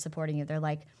individuals supporting you, they're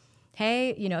like, hey,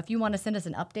 if you want to send us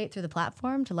an update through the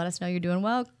platform to let us know you're doing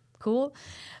well, cool.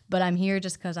 But I'm here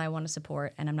just because I want to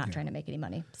support, and I'm not trying to make any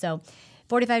money. So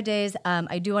 45 days.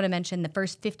 I do want to mention the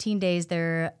first 15 days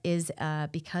there is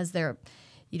because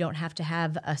you don't have to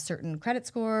have a certain credit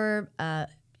score.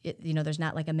 There's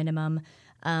not like a minimum.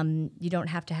 You don't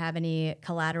have to have any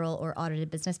collateral or audited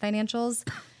business financials.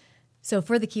 So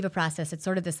for the Kiva process, it's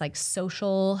sort of this like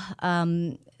social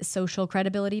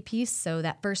credibility piece. So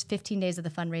that first 15 days of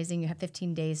the fundraising, you have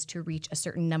 15 days to reach a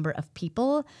certain number of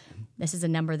people. This is a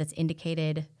number that's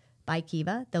indicated by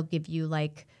Kiva. They'll give you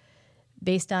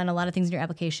based on a lot of things in your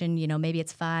application, maybe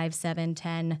it's 5, 7,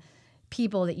 10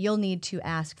 people that you'll need to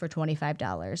ask for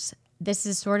 $25. This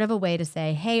is sort of a way to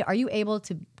say, hey, are you able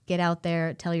to get out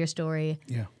there, tell your story?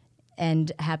 Yeah.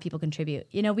 And have people contribute.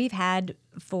 We've had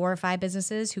 4 or 5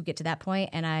 businesses who get to that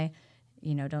point, and I,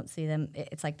 don't see them.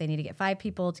 It's like they need to get 5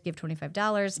 people to give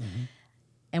 $25,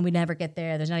 and we never get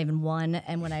there. There's not even one.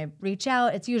 And when I reach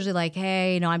out, it's usually like,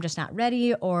 hey, I'm just not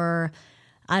ready, or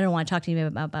I don't want to talk to you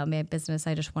about my business.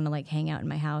 I just want to hang out in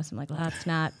my house. I'm like, well, that's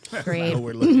not great.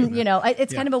 we're looking at.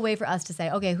 It's kind of a way for us to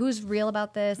say, okay, who's real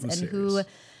about this, and serious.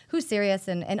 who's serious,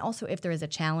 and also if there is a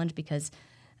challenge, because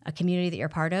a community that you're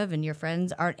part of and your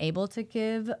friends aren't able to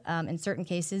give. In certain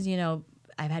cases,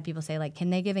 I've had people say can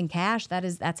they give in cash?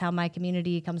 That's how my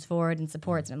community comes forward and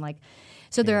supports. And I'm like,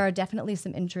 so there are definitely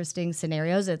some interesting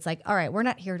scenarios. It's like, all right, we're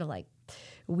not here to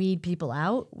weed people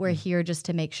out. We're here just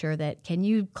to make sure that, can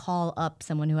you call up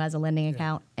someone who has a lending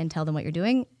account and tell them what you're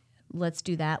doing? Let's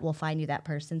do that. We'll find you that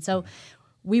person. So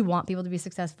we want people to be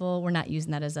successful. We're not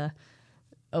using that as a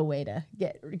way to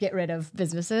get rid of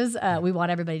businesses. We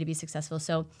want everybody to be successful.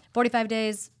 So 45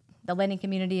 days, the lending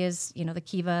community is, the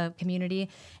Kiva community,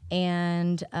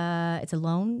 and it's a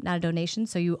loan, not a donation.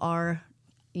 So you are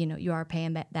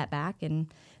paying that back, and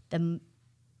the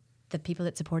people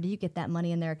that supported you get that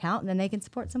money in their account, and then they can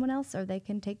support someone else, or they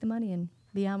can take the money and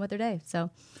be on with their day. So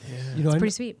it's pretty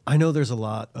sweet. I know there's a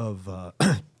lot of,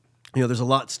 there's a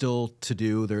lot still to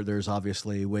do. There's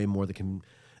obviously way more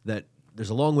that there's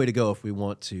a long way to go if we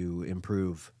want to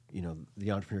improve,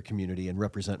 the entrepreneur community and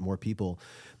represent more people.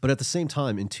 But at the same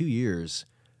time, in 2 years,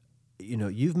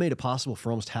 you've made it possible for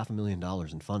almost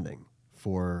 $500,000 in funding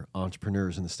for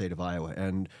entrepreneurs in the state of Iowa.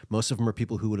 And most of them are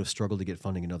people who would have struggled to get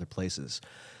funding in other places.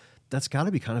 That's got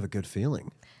to be kind of a good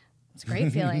feeling. It's a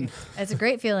great feeling. It's a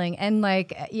great feeling. And I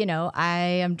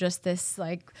am just this,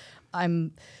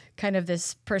 I'm kind of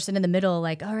this person in the middle,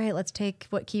 all right, let's take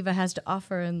what Kiva has to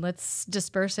offer and let's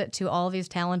disperse it to all these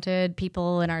talented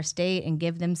people in our state and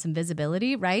give them some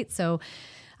visibility, right? So,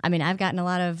 I've gotten a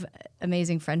lot of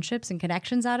amazing friendships and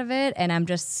connections out of it, and I'm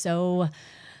just so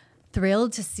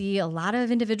thrilled to see a lot of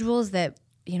individuals that,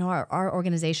 our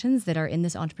organizations that are in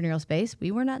this entrepreneurial space, we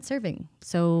were not serving.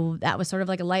 So that was sort of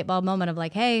like a light bulb moment of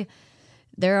hey,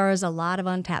 there is a lot of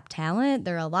untapped talent.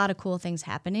 There are a lot of cool things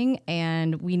happening,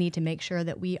 and we need to make sure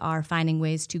that we are finding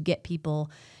ways to get people,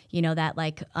 that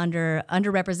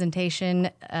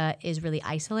underrepresentation is really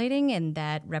isolating, and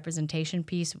that representation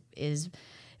piece is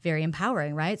very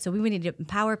empowering, right? So we need to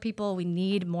empower people. We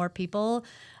need more people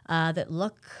that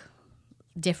look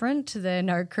different than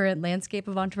our current landscape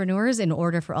of entrepreneurs in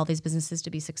order for all these businesses to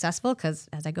be successful. Because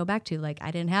as I go back to, like,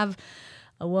 I didn't have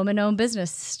a woman-owned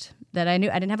business that I knew.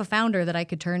 I didn't have a founder that I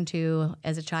could turn to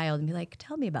as a child and be like,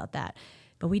 tell me about that.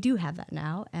 But we do have that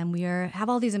now, and we have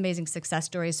all these amazing success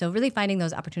stories. So really finding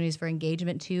those opportunities for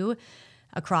engagement too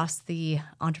across the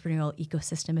entrepreneurial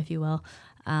ecosystem, if you will,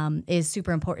 is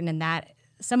super important. And that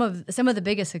some of the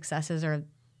biggest successes are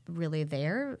really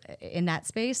there in that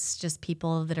space, just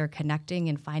people that are connecting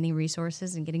and finding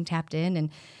resources and getting tapped in. And,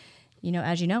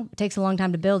 as you know, it takes a long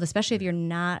time to build, especially if you're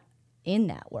not in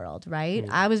that world, right?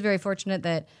 I was very fortunate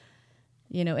that,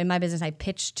 in my business, I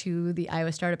pitched to the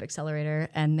Iowa Startup Accelerator,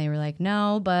 and they were like,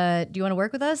 no, but do you want to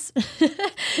work with us?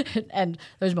 And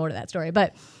there's more to that story.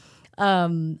 But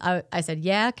I said,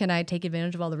 yeah, can I take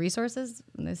advantage of all the resources?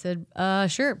 And they said,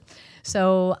 sure.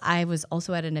 So I was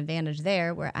also at an advantage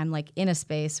there where I'm like in a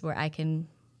space where I can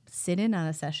sit in on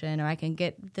a session, or I can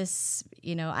get this,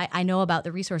 I know about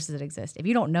the resources that exist. If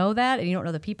you don't know that and you don't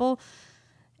know the people,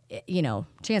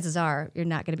 chances are you're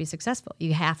not going to be successful.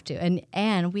 You have to.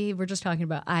 And we were just talking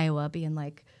about Iowa being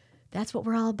like, that's what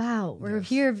we're all about. We're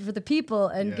here for the people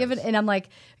and give it. And I'm like,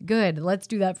 good, let's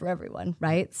do that for everyone,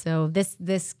 right? So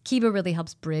this Kiva really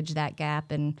helps bridge that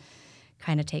gap and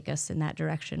kind of take us in that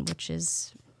direction, which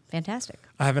is fantastic.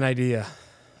 I have an idea.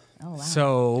 Oh, wow.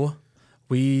 So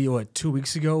 2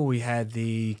 weeks ago, we had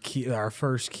our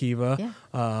first Kiva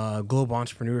Global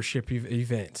Entrepreneurship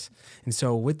event. And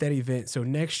so with that event,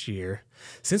 next year,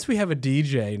 since we have a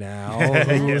DJ now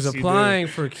who's applying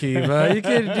for Kiva, you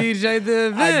can DJ the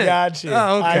event. I got you.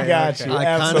 Oh, okay, I got you. I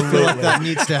kind of feel like that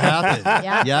needs to happen.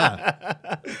 Yeah.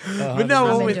 But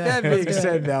no, I'm with into that it. being Let's do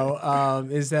said, though,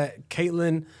 is that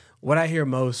Kaitlin, what I hear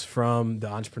most from the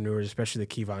entrepreneurs, especially the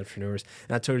Kiva entrepreneurs,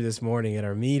 and I told you this morning at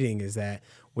our meeting, is that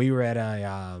we were at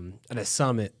a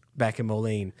summit back in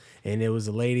Moline, and it was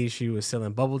a lady. She was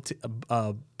selling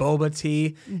boba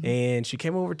tea, and she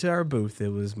came over to our booth. It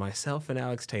was myself and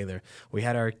Alex Taylor. We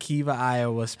had our Kiva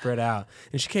Iowa spread out,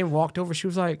 and she came, walked over. She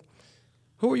was like,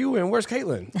 who are you and where's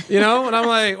Kaitlin? And I'm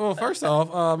like, well, first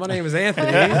off, my name is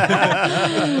Anthony.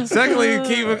 Secondly,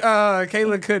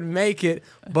 Kaitlin couldn't make it,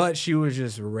 but she was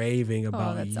just raving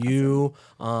about you.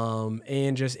 Awesome.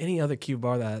 And just any other Kiva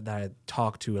bar that I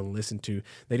talked to and listened to.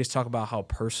 They just talk about how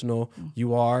personal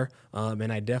you are.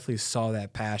 And I definitely saw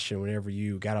that passion whenever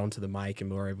you got onto the mic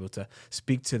and were able to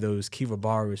speak to those Kiva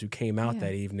bars who came out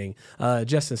that evening,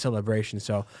 just in celebration.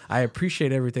 So I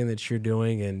appreciate everything that you're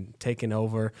doing and taking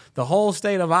over the whole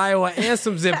state of Iowa and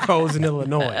some zip codes in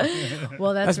Illinois.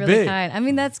 Well, that's really big. kind. I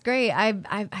mean, that's great.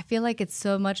 I feel like it's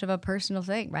so much of a personal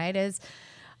thing, right?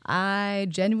 I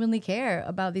genuinely care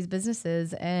about these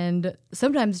businesses, and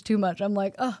sometimes too much. I'm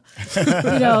like, oh,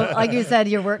 like you said,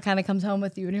 your work kind of comes home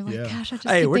with you, and you're like, gosh, I just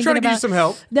keep we're trying to give you some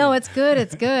help. No, it's good.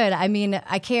 It's good. I mean,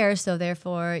 I care, so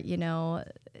therefore,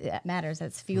 it matters.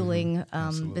 That's fueling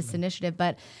this initiative.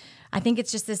 But I think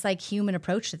it's just this like human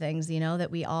approach to things,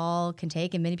 that we all can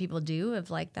take, and many people do, of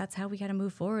like, that's how we got to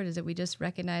move forward, is that we just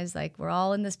recognize like we're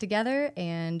all in this together,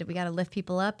 and we got to lift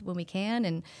people up when we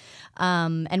can,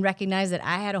 and recognize that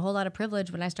I had a whole lot of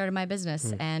privilege when I started my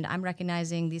business, and I'm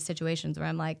recognizing these situations where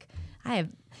I'm like,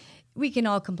 we can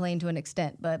all complain to an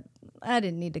extent, but I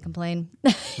didn't need to complain.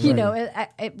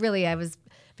 I was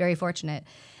very fortunate.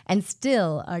 And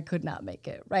still, I could not make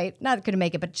it, right? Not couldn't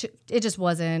make it, but it just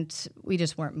wasn't, we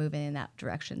just weren't moving in that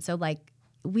direction. So, like,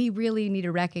 we really need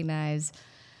to recognize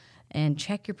and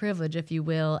check your privilege, if you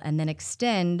will, and then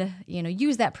extend,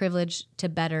 use that privilege to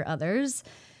better others.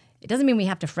 It doesn't mean we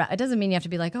have to, it doesn't mean you have to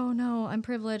be like, oh, no, I'm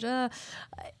privileged.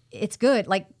 It's good.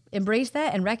 Like, embrace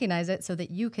that and recognize it so that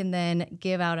you can then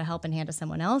give out a helping hand to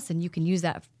someone else, and you can use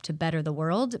that to better the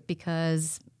world,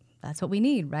 because that's what we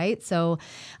need, right? So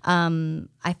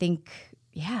I think,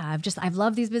 I've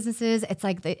loved these businesses. It's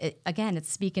like,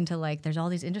 it's speaking to like, there's all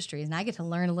these industries, and I get to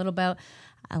learn a little about,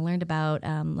 I learned about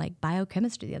like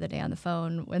biochemistry the other day on the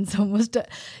phone when someone was,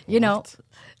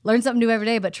 learn something new every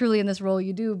day, but truly in this role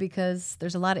you do, because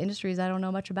there's a lot of industries I don't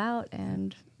know much about,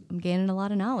 and I'm gaining a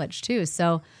lot of knowledge too.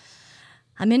 So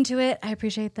I'm into it. I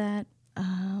appreciate that.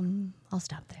 I'll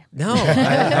stop there. No,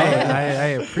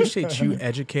 I appreciate you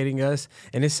educating us,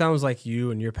 and it sounds like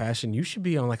you and your passion. You should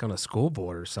be on a school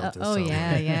board or something.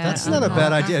 Yeah. That's not a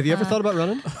bad idea. Have you ever thought about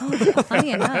running?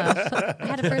 Funny enough, I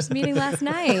had a first meeting last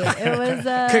night. It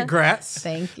was congrats.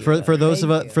 Thank you. For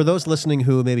those listening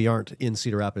who maybe aren't in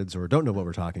Cedar Rapids or don't know what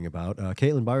we're talking about,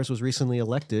 Kaitlin Byers was recently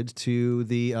elected to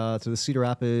the Cedar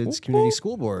Rapids Community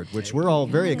School Board, which we're all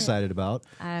very excited about.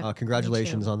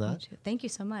 Congratulations on that. Thank you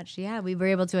so much. Yeah, we were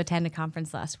able to attend a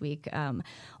conference last week.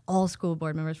 All school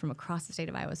board members from across the state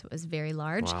of Iowa, so it was very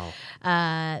large.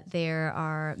 Wow. There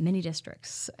are many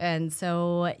districts. And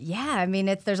so, yeah, I mean,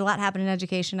 there's a lot happening in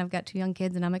education. I've got 2 young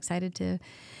kids, and I'm excited to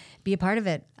be a part of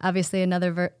it. Obviously,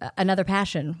 another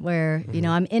passion where, you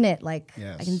know, I'm in it. Like,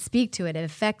 I can speak to it. It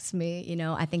affects me. You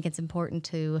know, I think it's important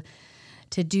to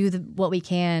do what we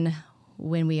can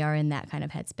when we are in that kind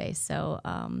of headspace. So,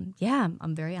 yeah,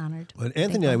 I'm very honored. Well,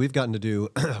 Anthony and I, we've gotten to do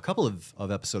a couple of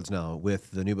episodes now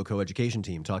with the NUBO education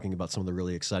team, talking about some of the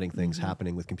really exciting things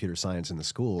happening with computer science in the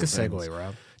schools. Good segue,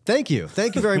 Rob. Thank you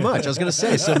very much. I was going to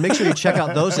say, so make sure you check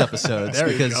out those episodes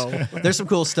because there's some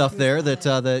cool stuff there that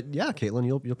Kaitlin,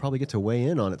 you'll probably get to weigh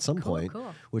in on at some point,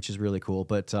 which is really cool.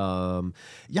 But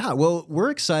well, we're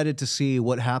excited to see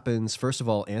what happens. First of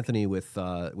all, Anthony, with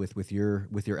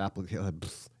your application.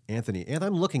 Anthony,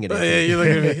 I'm looking at Anthony. Yeah, you're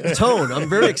looking at me. Tone, I'm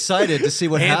very excited to see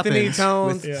what Anthony happens.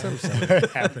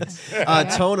 Tone.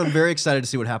 Tone, I'm very excited to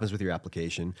see what happens with your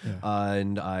application.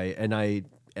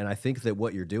 And I think that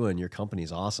what you're doing, your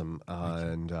company's awesome.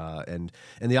 And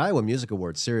the Iowa Music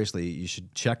Awards, seriously, you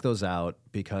should check those out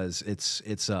because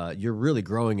it's you're really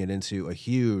growing it into a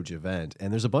huge event.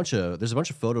 And there's a bunch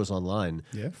of photos online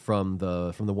from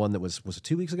the one that was it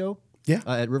 2 weeks ago? Yeah.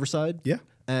 At Riverside? Yeah.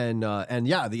 And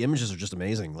the images are just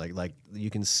amazing. Like you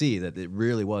can see that it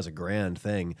really was a grand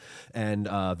thing, and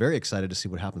very excited to see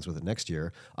what happens with it next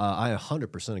year. I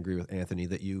 100% agree with Anthony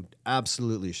that you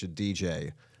absolutely should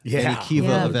DJ any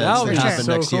Kiva events that happen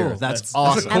next year. That's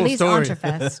awesome. At least story.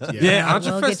 Entrefest.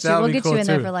 Entrefest. We'll get you in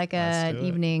there for like an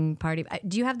evening party.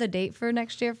 Do you have the date for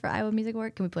next year for Iowa Music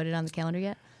Award? Can we put it on the calendar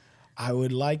yet? I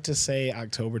would like to say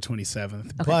October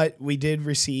 27th, but we did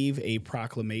receive a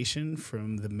proclamation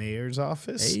from the mayor's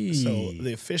office. Hey. So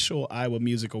the official Iowa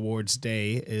Music Awards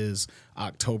day is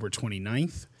October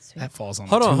 29th. Sweet. That falls on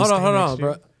Hold Tuesday on, next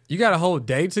year. bro. You got a whole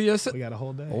day to yourself? We got a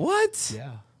whole day. What?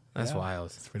 Yeah. That's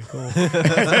wild. It's pretty cool. See,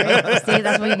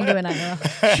 that's what you can do in Iowa.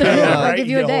 I'll give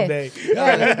you a day. Yeah, we'll give you a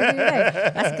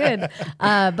day. That's good.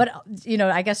 But, you know,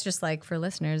 I guess just like for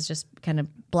listeners, just kind of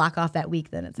block off that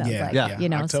week then it sounds like. You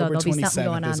know, October so there'll be something 27th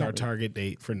going on. is our target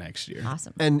date for next year.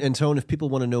 Awesome. And Tone, if people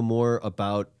want to know more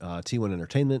about T1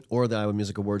 Entertainment or the Iowa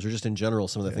Music Awards or just in general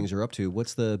some of the things you're up to,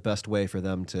 what's the best way for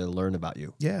them to learn about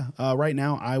you? Yeah. Right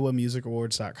now,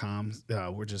 IowaMusicAwards.com.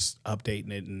 We're just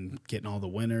updating it and getting all the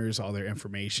winners, all their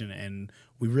information, and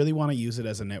we really want to use it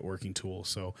as a networking tool.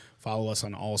 So follow us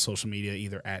on all social media,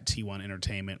 either at T1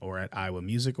 Entertainment or at Iowa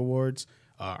Music Awards.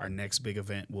 Our next big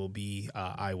event will be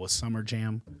Iowa Summer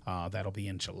Jam. That'll be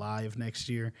in July of next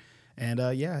year. And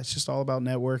it's just all about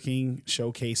networking,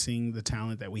 showcasing the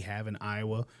talent that we have in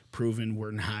Iowa, proving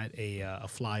we're not a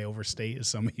flyover state, as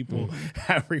some people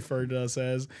have referred to us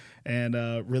as, and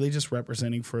really just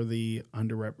representing for the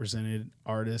underrepresented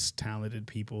artists, talented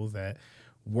people that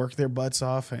work their butts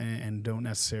off and don't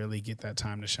necessarily get that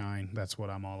time to shine. That's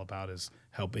what I'm all about, is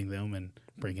helping them and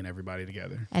bringing everybody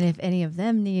together. And if any of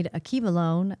them need a Kiva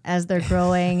loan as they're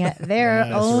growing their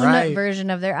own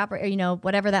version of their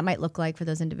whatever that might look like for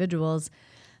those individuals,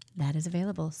 that is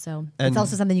available. So it's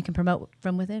also something you can promote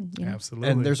from within. You know? Absolutely.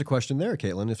 And there's a question there,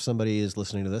 Kaitlin. If somebody is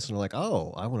listening to this and they're like,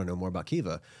 oh, I want to know more about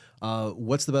Kiva,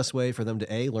 what's the best way for them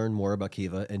to A, learn more about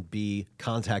Kiva, and B,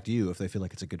 contact you if they feel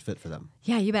like it's a good fit for them?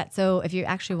 Yeah, you bet. So if you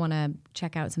actually want to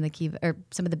check out some of the Kiva or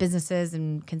some of the businesses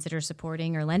and consider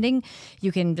supporting or lending,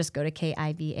 you can just go to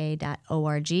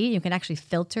kiva.org. You can actually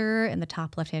filter in the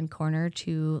top left-hand corner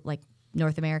to like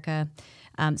North America.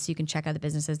 So you can check out the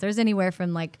businesses. There's anywhere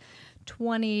from like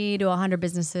 20 to 100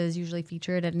 businesses usually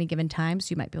featured at any given time.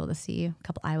 So you might be able to see a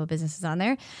couple Iowa businesses on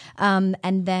there. And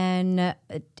then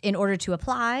in order to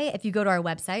apply, if you go to our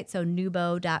website, so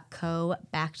nubo.co/Kiva,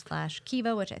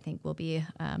 which I think will be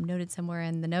noted somewhere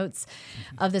in the notes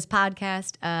of this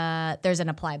podcast, there's an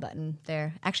apply button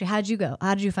there. Actually, how did you go?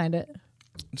 How did you find it?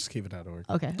 Just Kiva.org.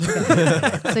 Okay.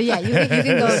 So yeah, you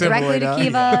can go directly to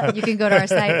Kiva. You can go to our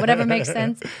site, whatever makes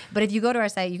sense. But if you go to our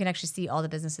site, you can actually see all the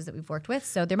businesses that we've worked with.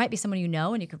 So there might be someone you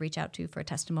know and you could reach out to for a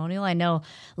testimonial. I know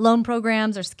loan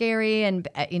programs are scary, and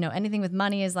anything with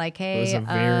money is like, hey. It was a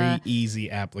very easy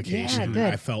application. Yeah,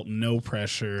 good. I felt no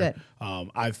pressure. Good.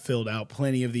 I've filled out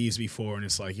plenty of these before, and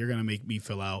it's like, you're going to make me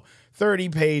fill out 30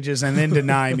 pages and then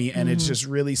deny me. And it's just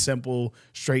really simple,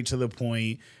 straight to the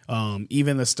point.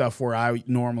 Even the stuff where I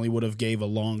normally would have gave a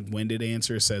long-winded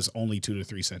answer says only 2 to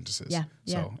 3 sentences. Yeah.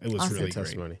 So it was Awesome. really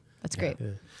Testimony. great. That's great. Yeah.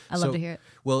 I love to hear it.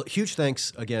 Well, huge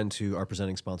thanks again to our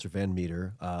presenting sponsor, Van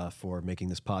Meter, for making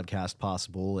this podcast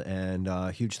possible. And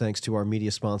huge thanks to our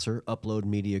media sponsor, Upload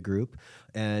Media Group.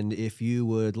 And if you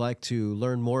would like to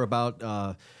learn more about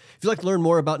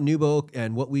Nubo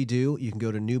and what we do, you can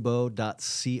go to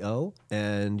nubo.co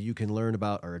and you can learn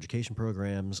about our education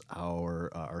programs,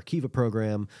 our Kiva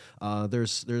program.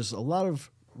 There's a lot of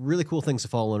really cool things to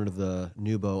fall under the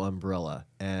Nubo umbrella.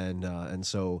 And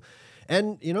so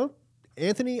you know,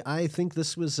 Anthony, I think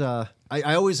this was. I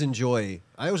always enjoy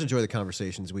the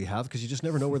conversations we have because you just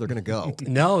never know where they're going to go.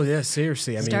 No, yeah,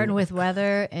 seriously. I Starting mean, with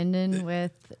weather, ending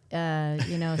with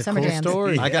summer cool jams.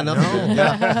 story. I got nothing.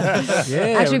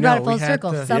 Yeah, Actually, brought it full we had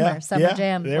circle. the- Summer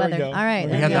jam, there we weather. go. All right,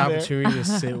 We there had you the go. opportunity to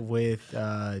sit with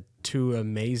two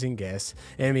amazing guests.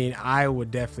 I mean, I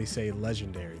would definitely say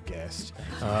legendary guests.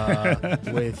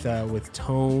 With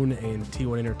Tone and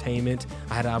T1 Entertainment,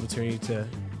 I had the opportunity to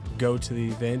go to the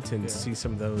event and see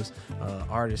some of those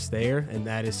artists there, and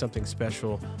that is something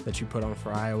special that you put on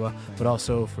for Iowa, but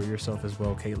also for yourself as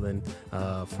well, Kaitlin,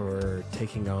 for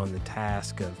taking on the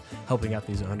task of helping out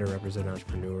these underrepresented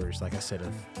entrepreneurs, like I said,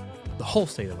 of the whole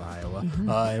state of Iowa,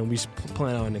 and we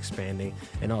plan on expanding,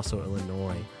 and also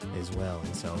Illinois as well.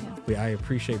 And so I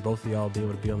appreciate both of y'all being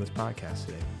able to be on this podcast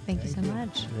today. Thank you so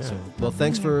much. Yeah. Well,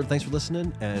 thanks for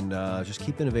listening, and just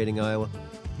keep innovating, Iowa.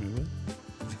 Mm-hmm.